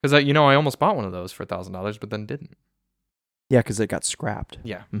 Because I almost bought one of those for $1,000, but then didn't. Yeah, because it got scrapped.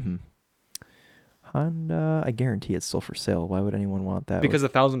 Yeah. Mm-hmm. Honda, I guarantee it's still for sale. Why would anyone want that? Because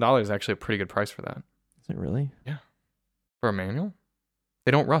 $1,000 is actually a pretty good price for that. Is it really? For a manual?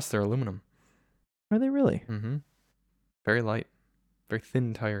 They don't rust. They're aluminum. Are they really? Mm-hmm. Very light. Very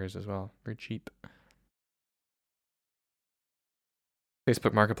thin tires as well. Very cheap.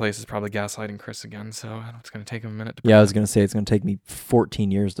 Facebook Marketplace is probably gaslighting Chris again, so it's going to take him a minute to Yeah, I was prove going to say it's going to take me 14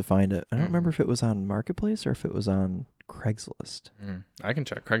 years to find it. I don't Mm. remember if it was on Marketplace or if it was on Craigslist. it. I can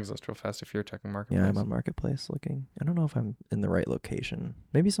check Craigslist real fast if you're checking Marketplace. Yeah, I'm on Marketplace looking. I don't know if I'm in the right location.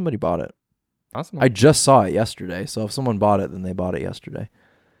 Maybe somebody bought it. Awesome. I just saw it yesterday, so if someone bought it, then they bought it yesterday.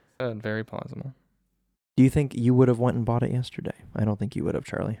 said very plausible. Do you think you would have went and bought it yesterday? I don't think you would have,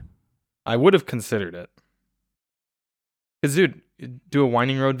 Charlie. I would have considered it. Because, dude, do a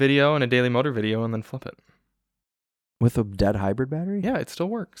Winding Road video and a Daily Motor video and then flip it. With a dead hybrid battery? Yeah, it still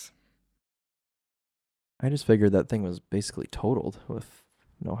works. I just figured that thing was basically totaled with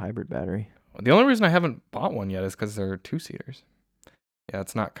no hybrid battery. The only reason I haven't bought one yet is because they're two-seaters. Yeah,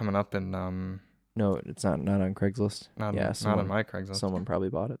 it's not coming up in No, it's not on Craigslist. not Yeah, not someone- on my Craigslist. Someone probably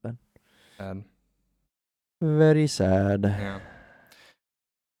bought it then. Sad. Very sad. Yeah.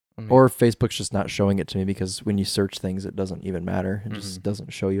 Or Facebook's just not showing it to me because when you search things, it doesn't even matter. It just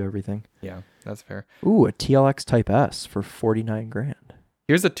doesn't show you everything. Yeah, that's fair. Ooh, a TLX Type S for 49 grand.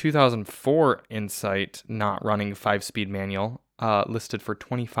 Here's a 2004 Insight not running 5-speed manual listed for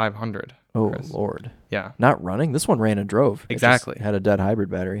 2,500. Oh, Chris. Lord. Yeah. Not running? This one ran and drove. Exactly. It just had a dead hybrid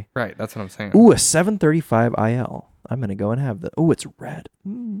battery. Right, that's what I'm saying. Ooh, a 735 IL. I'm going to go and have the... Ooh, it's red.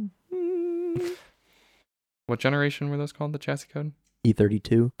 What generation were those called, the chassis code?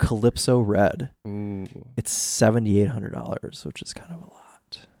 E32 Calypso Red. Ooh. It's $7,800, which is kind of a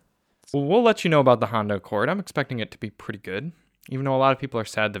lot. Well, we'll let you know about the Honda Accord. I'm expecting it to be pretty good. Even though a lot of people are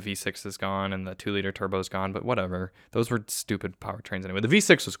sad the V6 is gone and the 2-liter turbo is gone, but whatever. Those were stupid powertrains anyway. The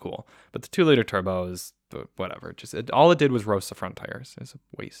V6 was cool, but the 2-liter turbo is whatever. All it did was roast the front tires. It's a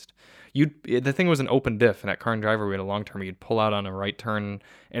waste. The thing was an open diff, and at Car and Driver we had a long term. You'd pull out on a right turn,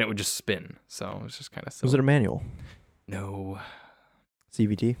 and it would just spin. So it was just kind of silly. Was it a manual? No.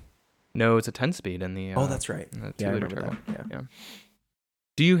 CVT? No, it's a 10-speed in the. Oh, that's right. The Yeah, I 2-liter remember turbo. that. Yeah.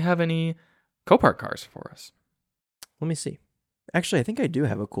 Do you have any Copart cars for us? Let me see. Actually, I think I do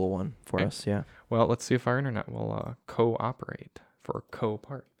have a cool one for Okay. us. Yeah. Well, let's see if our internet will cooperate for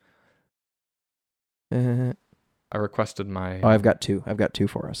Copart. I requested my. Oh, I've got two. I've got two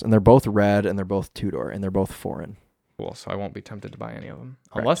for us, and they're both red, and they're both two-door, and they're both foreign. Cool, so I won't be tempted to buy any of them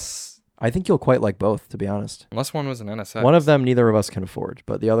Correct. unless I think you'll quite like both, to be honest. one was an NSX. One of them neither of us can afford,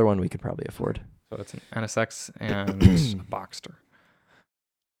 but the other one we could probably afford. So it's an NSX and a Boxster.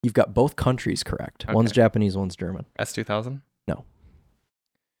 You've got both countries correct. Okay. One's Japanese, one's German. S2000. No.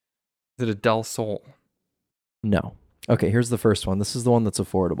 Is it a Del Sol? No. Okay, here's the first one. This is the one that's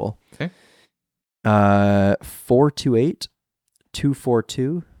affordable. Okay. 428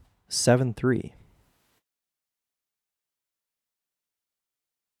 242 73.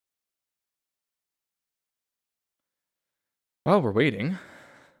 While we're waiting,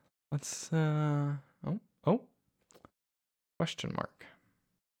 let's question mark.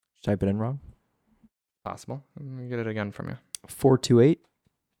 Type it in wrong. Possible. Let me get it again from you. 428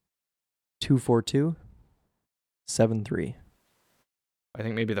 242 73. I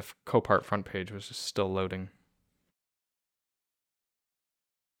think maybe the Copart front page was just still loading.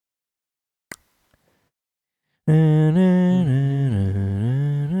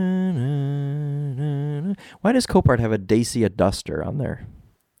 Why does Copart have a Dacia Duster on their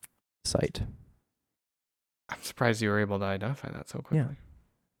site? I'm surprised you were able to identify that so quickly. Yeah.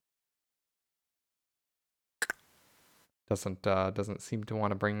 Doesn't seem to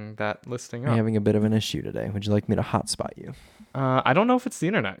want to bring that listing I'm up. having a bit of an issue today. Would you like me to hotspot you? I don't know if it's the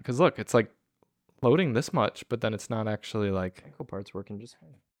internet, because look, it's like loading this much, but then it's not actually like. Copart's working just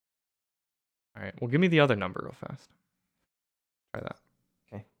fine. All right, well, give me the other number real fast. Try that.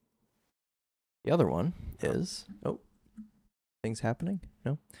 The other one is things happening?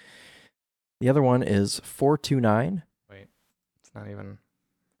 No. The other one is 429. Wait, it's not even.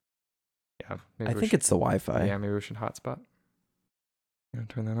 Yeah, maybe I we think should- it's the Wi-Fi. Yeah, maybe we should hotspot. You want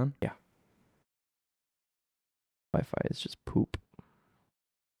to turn that on? Yeah. Wi-Fi is just poop.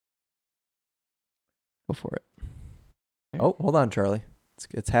 Go for it. Okay. Oh, hold on, Charlie.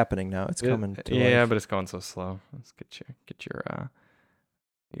 It's happening now. It's coming to Yeah, life. but it's going so slow. Let's get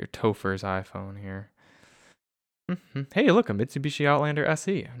your Topher's iPhone here. Hey, look, a Mitsubishi Outlander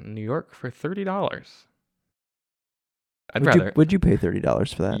SE in New York for $30. Would you pay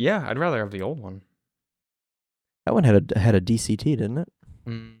 $30 for that? Yeah, I'd rather have the old one. That one had a DCT, didn't it? I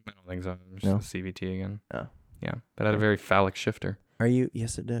don't think so. Just No? a CVT again. Oh. Yeah, but it had a very phallic shifter. Are you?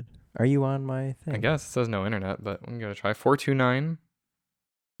 Yes, it did. Are you on my thing? I guess it says no internet, but we can give it a try. 429.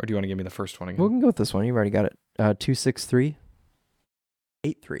 Or do you want to give me the first one again? We can go with this one. You've already got it. 263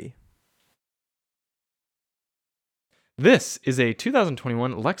 83. This is a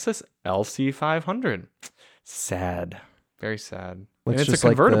 2021 Lexus LC500. Sad. Very sad. And it's a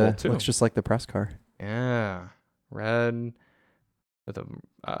convertible, too. Looks just like the press car. Yeah. Red with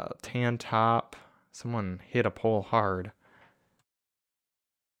a tan top. Someone hit a pole hard.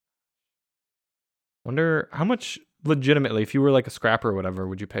 Wonder how much legitimately, if you were like a scrapper or whatever,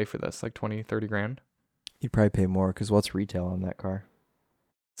 would you pay for this? Like 20, 30 grand? You'd probably pay more because what's retail on that car?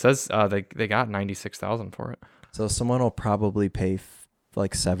 It says they got 96,000 for it. So someone will probably pay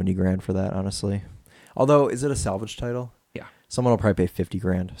like 70 grand for that, honestly. Although, is it a salvage title? Yeah. Someone will probably pay 50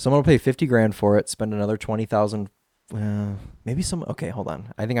 grand. Someone will pay 50 grand for it, spend another 20,000. Maybe some. Okay, hold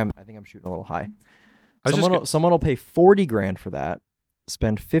on. I think I'm shooting a little high. Someone will pay 40 grand for that,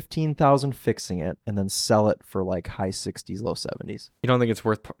 spend 15,000 fixing it, and then sell it for like high 60s, low 70s. You don't think it's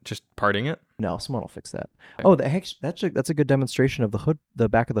worth just parting it? No, someone will fix that. Okay. Oh, that's a good demonstration of the hood, the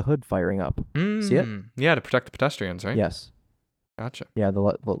back of the hood firing up. See it? Yeah, to protect the pedestrians, right? Yes. Gotcha. Yeah,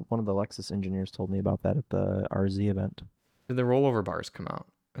 one of the Lexus engineers told me about that at the RZ event. Did the rollover bars come out?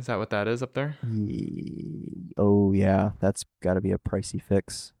 Is that what that is up there? Oh yeah, that's got to be a pricey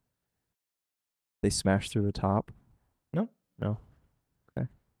fix. They smashed through the top. No. No.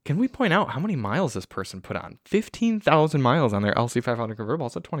 Can we point out how many miles this person put on? 15,000 miles on their LC500 convertible.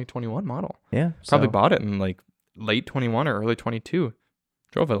 It's a 2021 model. Yeah. Probably bought it in like late 21 or early 22.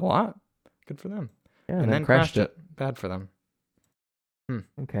 Drove it a lot. Good for them. Yeah, and then crashed it. Bad for them.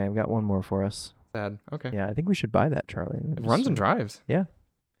 Okay, I've got one more for us. Sad. Okay. Yeah, I think we should buy that, Charlie. It runs and drives. Yeah.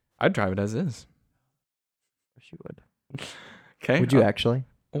 I'd drive it as is. Wish you would. Okay. Would you actually?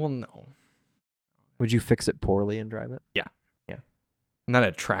 Well, no. Would you fix it poorly and drive it? And then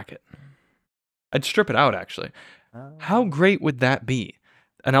I'd track it. I'd strip it out, actually. How great would that be?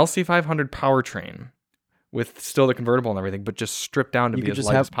 An LC500 powertrain with still the convertible and everything, but just stripped down to you be could as just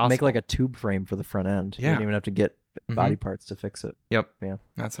light as possible. make like a tube frame for the front end. You Yeah. don't even have to get body parts to fix it. Yep. Yeah.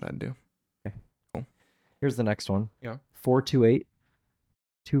 That's what I'd do. Okay. Cool. Here's the next one. Yeah.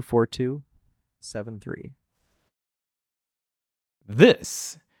 428-242-73.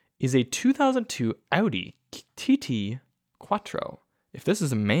 This is a 2002 Audi TT Quattro. If this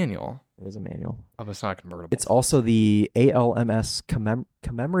is a manual, It is a manual. it's not convertible. It's also the ALMS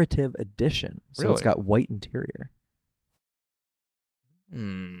commemorative edition. So it's Really? got white interior.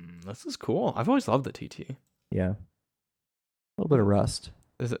 This is cool. I've always loved the TT. Yeah. A little bit of rust.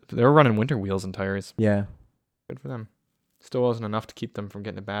 They were running winter wheels and tires. Yeah. Good for them. Still wasn't enough to keep them from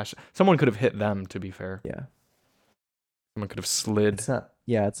getting a bash. Someone could have hit them, to be fair. Yeah. Someone could have slid.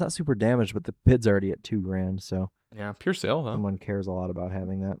 It's not super damaged, but the PID's already at $2,000, so Yeah, pure sale, though. someone cares a lot about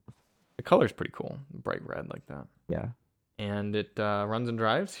having that. The color's pretty cool. Bright red like that. Yeah. And it runs and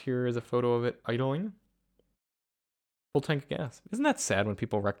drives. Here is a photo of it idling. Full tank of gas. Isn't that sad when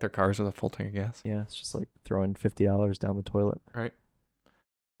people wreck their cars with a full tank of gas? Yeah, it's just like throwing $50 down the toilet. Right.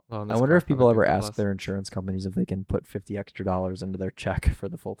 I wonder if people ever ask their insurance companies if they can put $50 extra into their check for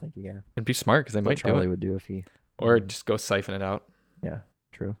the full tank of gas. It'd be smart because they What might do Charlie it. would do if he. Or just go siphon it out. Yeah,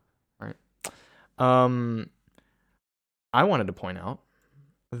 true. I wanted to point out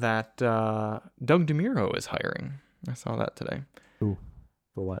that Doug DeMuro is hiring. I saw that today. For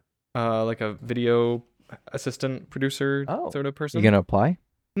what? Like a video assistant producer sort of person. You gonna apply?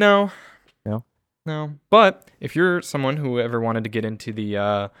 No. No? No. But if you're someone who ever wanted to get into the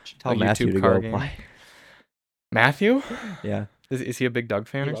Tell a Matthew YouTube to car go game. apply. Matthew? Yeah. Is he a big Doug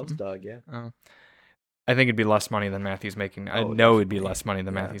fan He or loves something? Doug, yeah. Oh. I think it'd be less money than Matthew's making. I Oh, know it'd be definitely. less money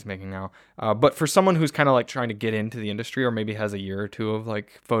than Yeah. Matthew's making now. But for someone who's kind of like trying to get into the industry, or maybe has a year or two of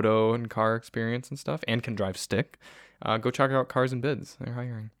like photo and car experience and stuff, and can drive stick, go check out Cars and Bids. They're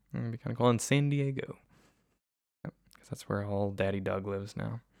hiring. It'd be kind of cool in San Diego. Yep, 'cause that's where all Daddy Doug lives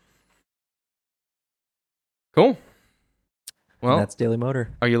now. Cool. Well, And that's Daily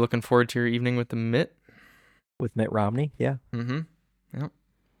Motor are you looking forward to your evening with the Mitt? with Mitt Romney. Yeah. Mm-hmm. Yep.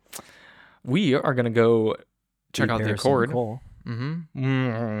 We are gonna go check out the Harrison Accord. Nicole.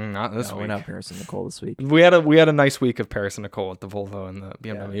 Not this No, week. we're not Harrison Nicole this week. We had a nice week of Paris and Nicole with the Volvo and the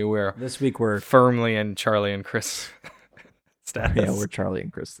BMW. We're This week we're firmly in Charlie and Chris status. yeah, we're Charlie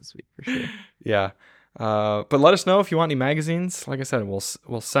and Chris this week for sure. Yeah. But let us know if you want any magazines. Like I said,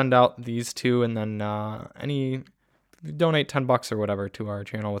 we'll send out these two, and then donate $10 or whatever to our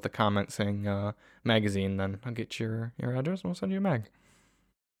channel with a comment saying magazine. Then I'll get your address and we'll send you a mag.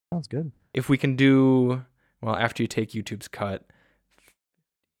 Sounds good. If we can do after you take YouTube's cut,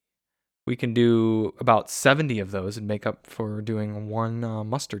 we can do about 70 of those and make up for doing one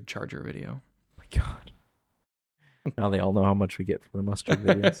mustard charger video. Oh my God. Now they all know how much we get for the mustard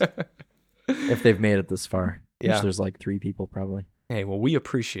videos. If they've made it this far. Yeah. Which there's like 3 people probably. Hey, well, we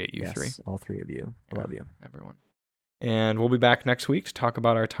appreciate you Yes, three. all 3 of you. I love you. Everyone. And we'll be back next week to talk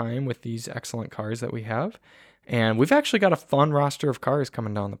about our time with these excellent cars that we have. And we've actually got a fun roster of cars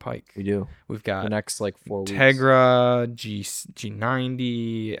coming down the pike. We do. We've The got next like 4 weeks. Tegra,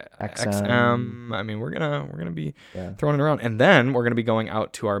 G90, XM. XM. I mean, we're gonna be Yeah. throwing it around, and then we're gonna be going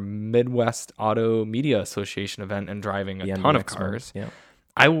out to our Midwest Auto Media Association event and driving a The ton of MDX cars. Yeah.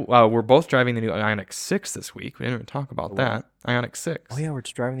 We're both driving the new Ioniq 6 this week. We didn't even talk about that. Ioniq 6. Oh yeah, we're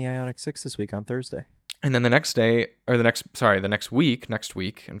just driving the Ioniq 6 this week on Thursday. And then the next week,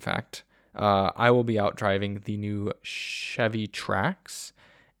 in fact, I will be out driving the new Chevy Trax.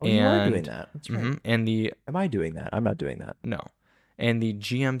 Oh, you are doing that. That's right. Mhm, and the Am I doing that? I'm not doing that. and the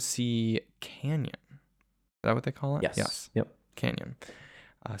GMC Canyon. Is that what they call it? Yes. Yes. Yep. Canyon.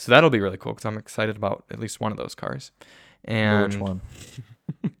 So that'll be really cool because I'm excited about at least one of those cars. And Which one?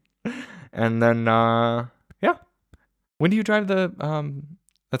 and then yeah. When do you drive the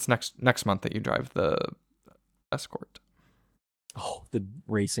that's next month that you drive the Escort. Oh, the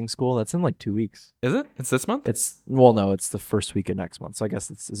racing school. That's in like 2 weeks. Is it? It's this month? No, it's the first week of next month. So I guess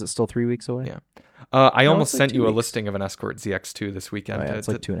is it still 3 weeks away? Yeah. I No, almost it's like sent 2 you a weeks. listing of an Escort ZX2 this Oh, weekend yeah, it's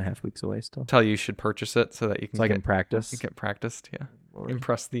to like 2.5 weeks away still. tell you should purchase it so that you can So I can get practice. practiced. Yeah. Lord.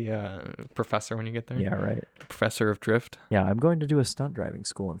 Impress the professor when you get there. Yeah, right. Professor of drift. Yeah, I'm going to do a stunt driving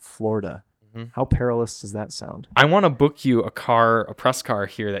school in Florida. Mhm. How perilous does that sound? I want to book you a press car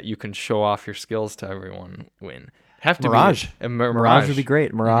here that you can show off your skills to everyone. Have to Mirage. be a Mirage would be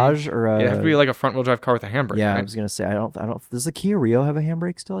great. Mirage or It have to be like a front wheel drive car with a handbrake. yeah, I right? was gonna say I don't. Does the Kia Rio have a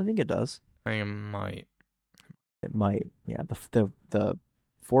handbrake still? I think it does. I might. It might. Yeah, the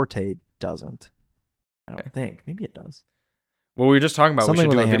Forte doesn't. I don't Okay. think. Maybe it does. Well, we were just talking about Something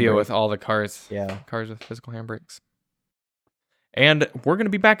we should do with a a video handbrake. with all the cars Yeah. with physical handbrakes. And we're going to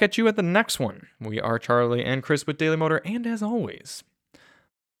be back at you at the next one. We are Charlie and Chris with Daily Motor, and as always,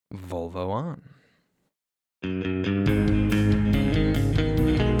 Volvo on.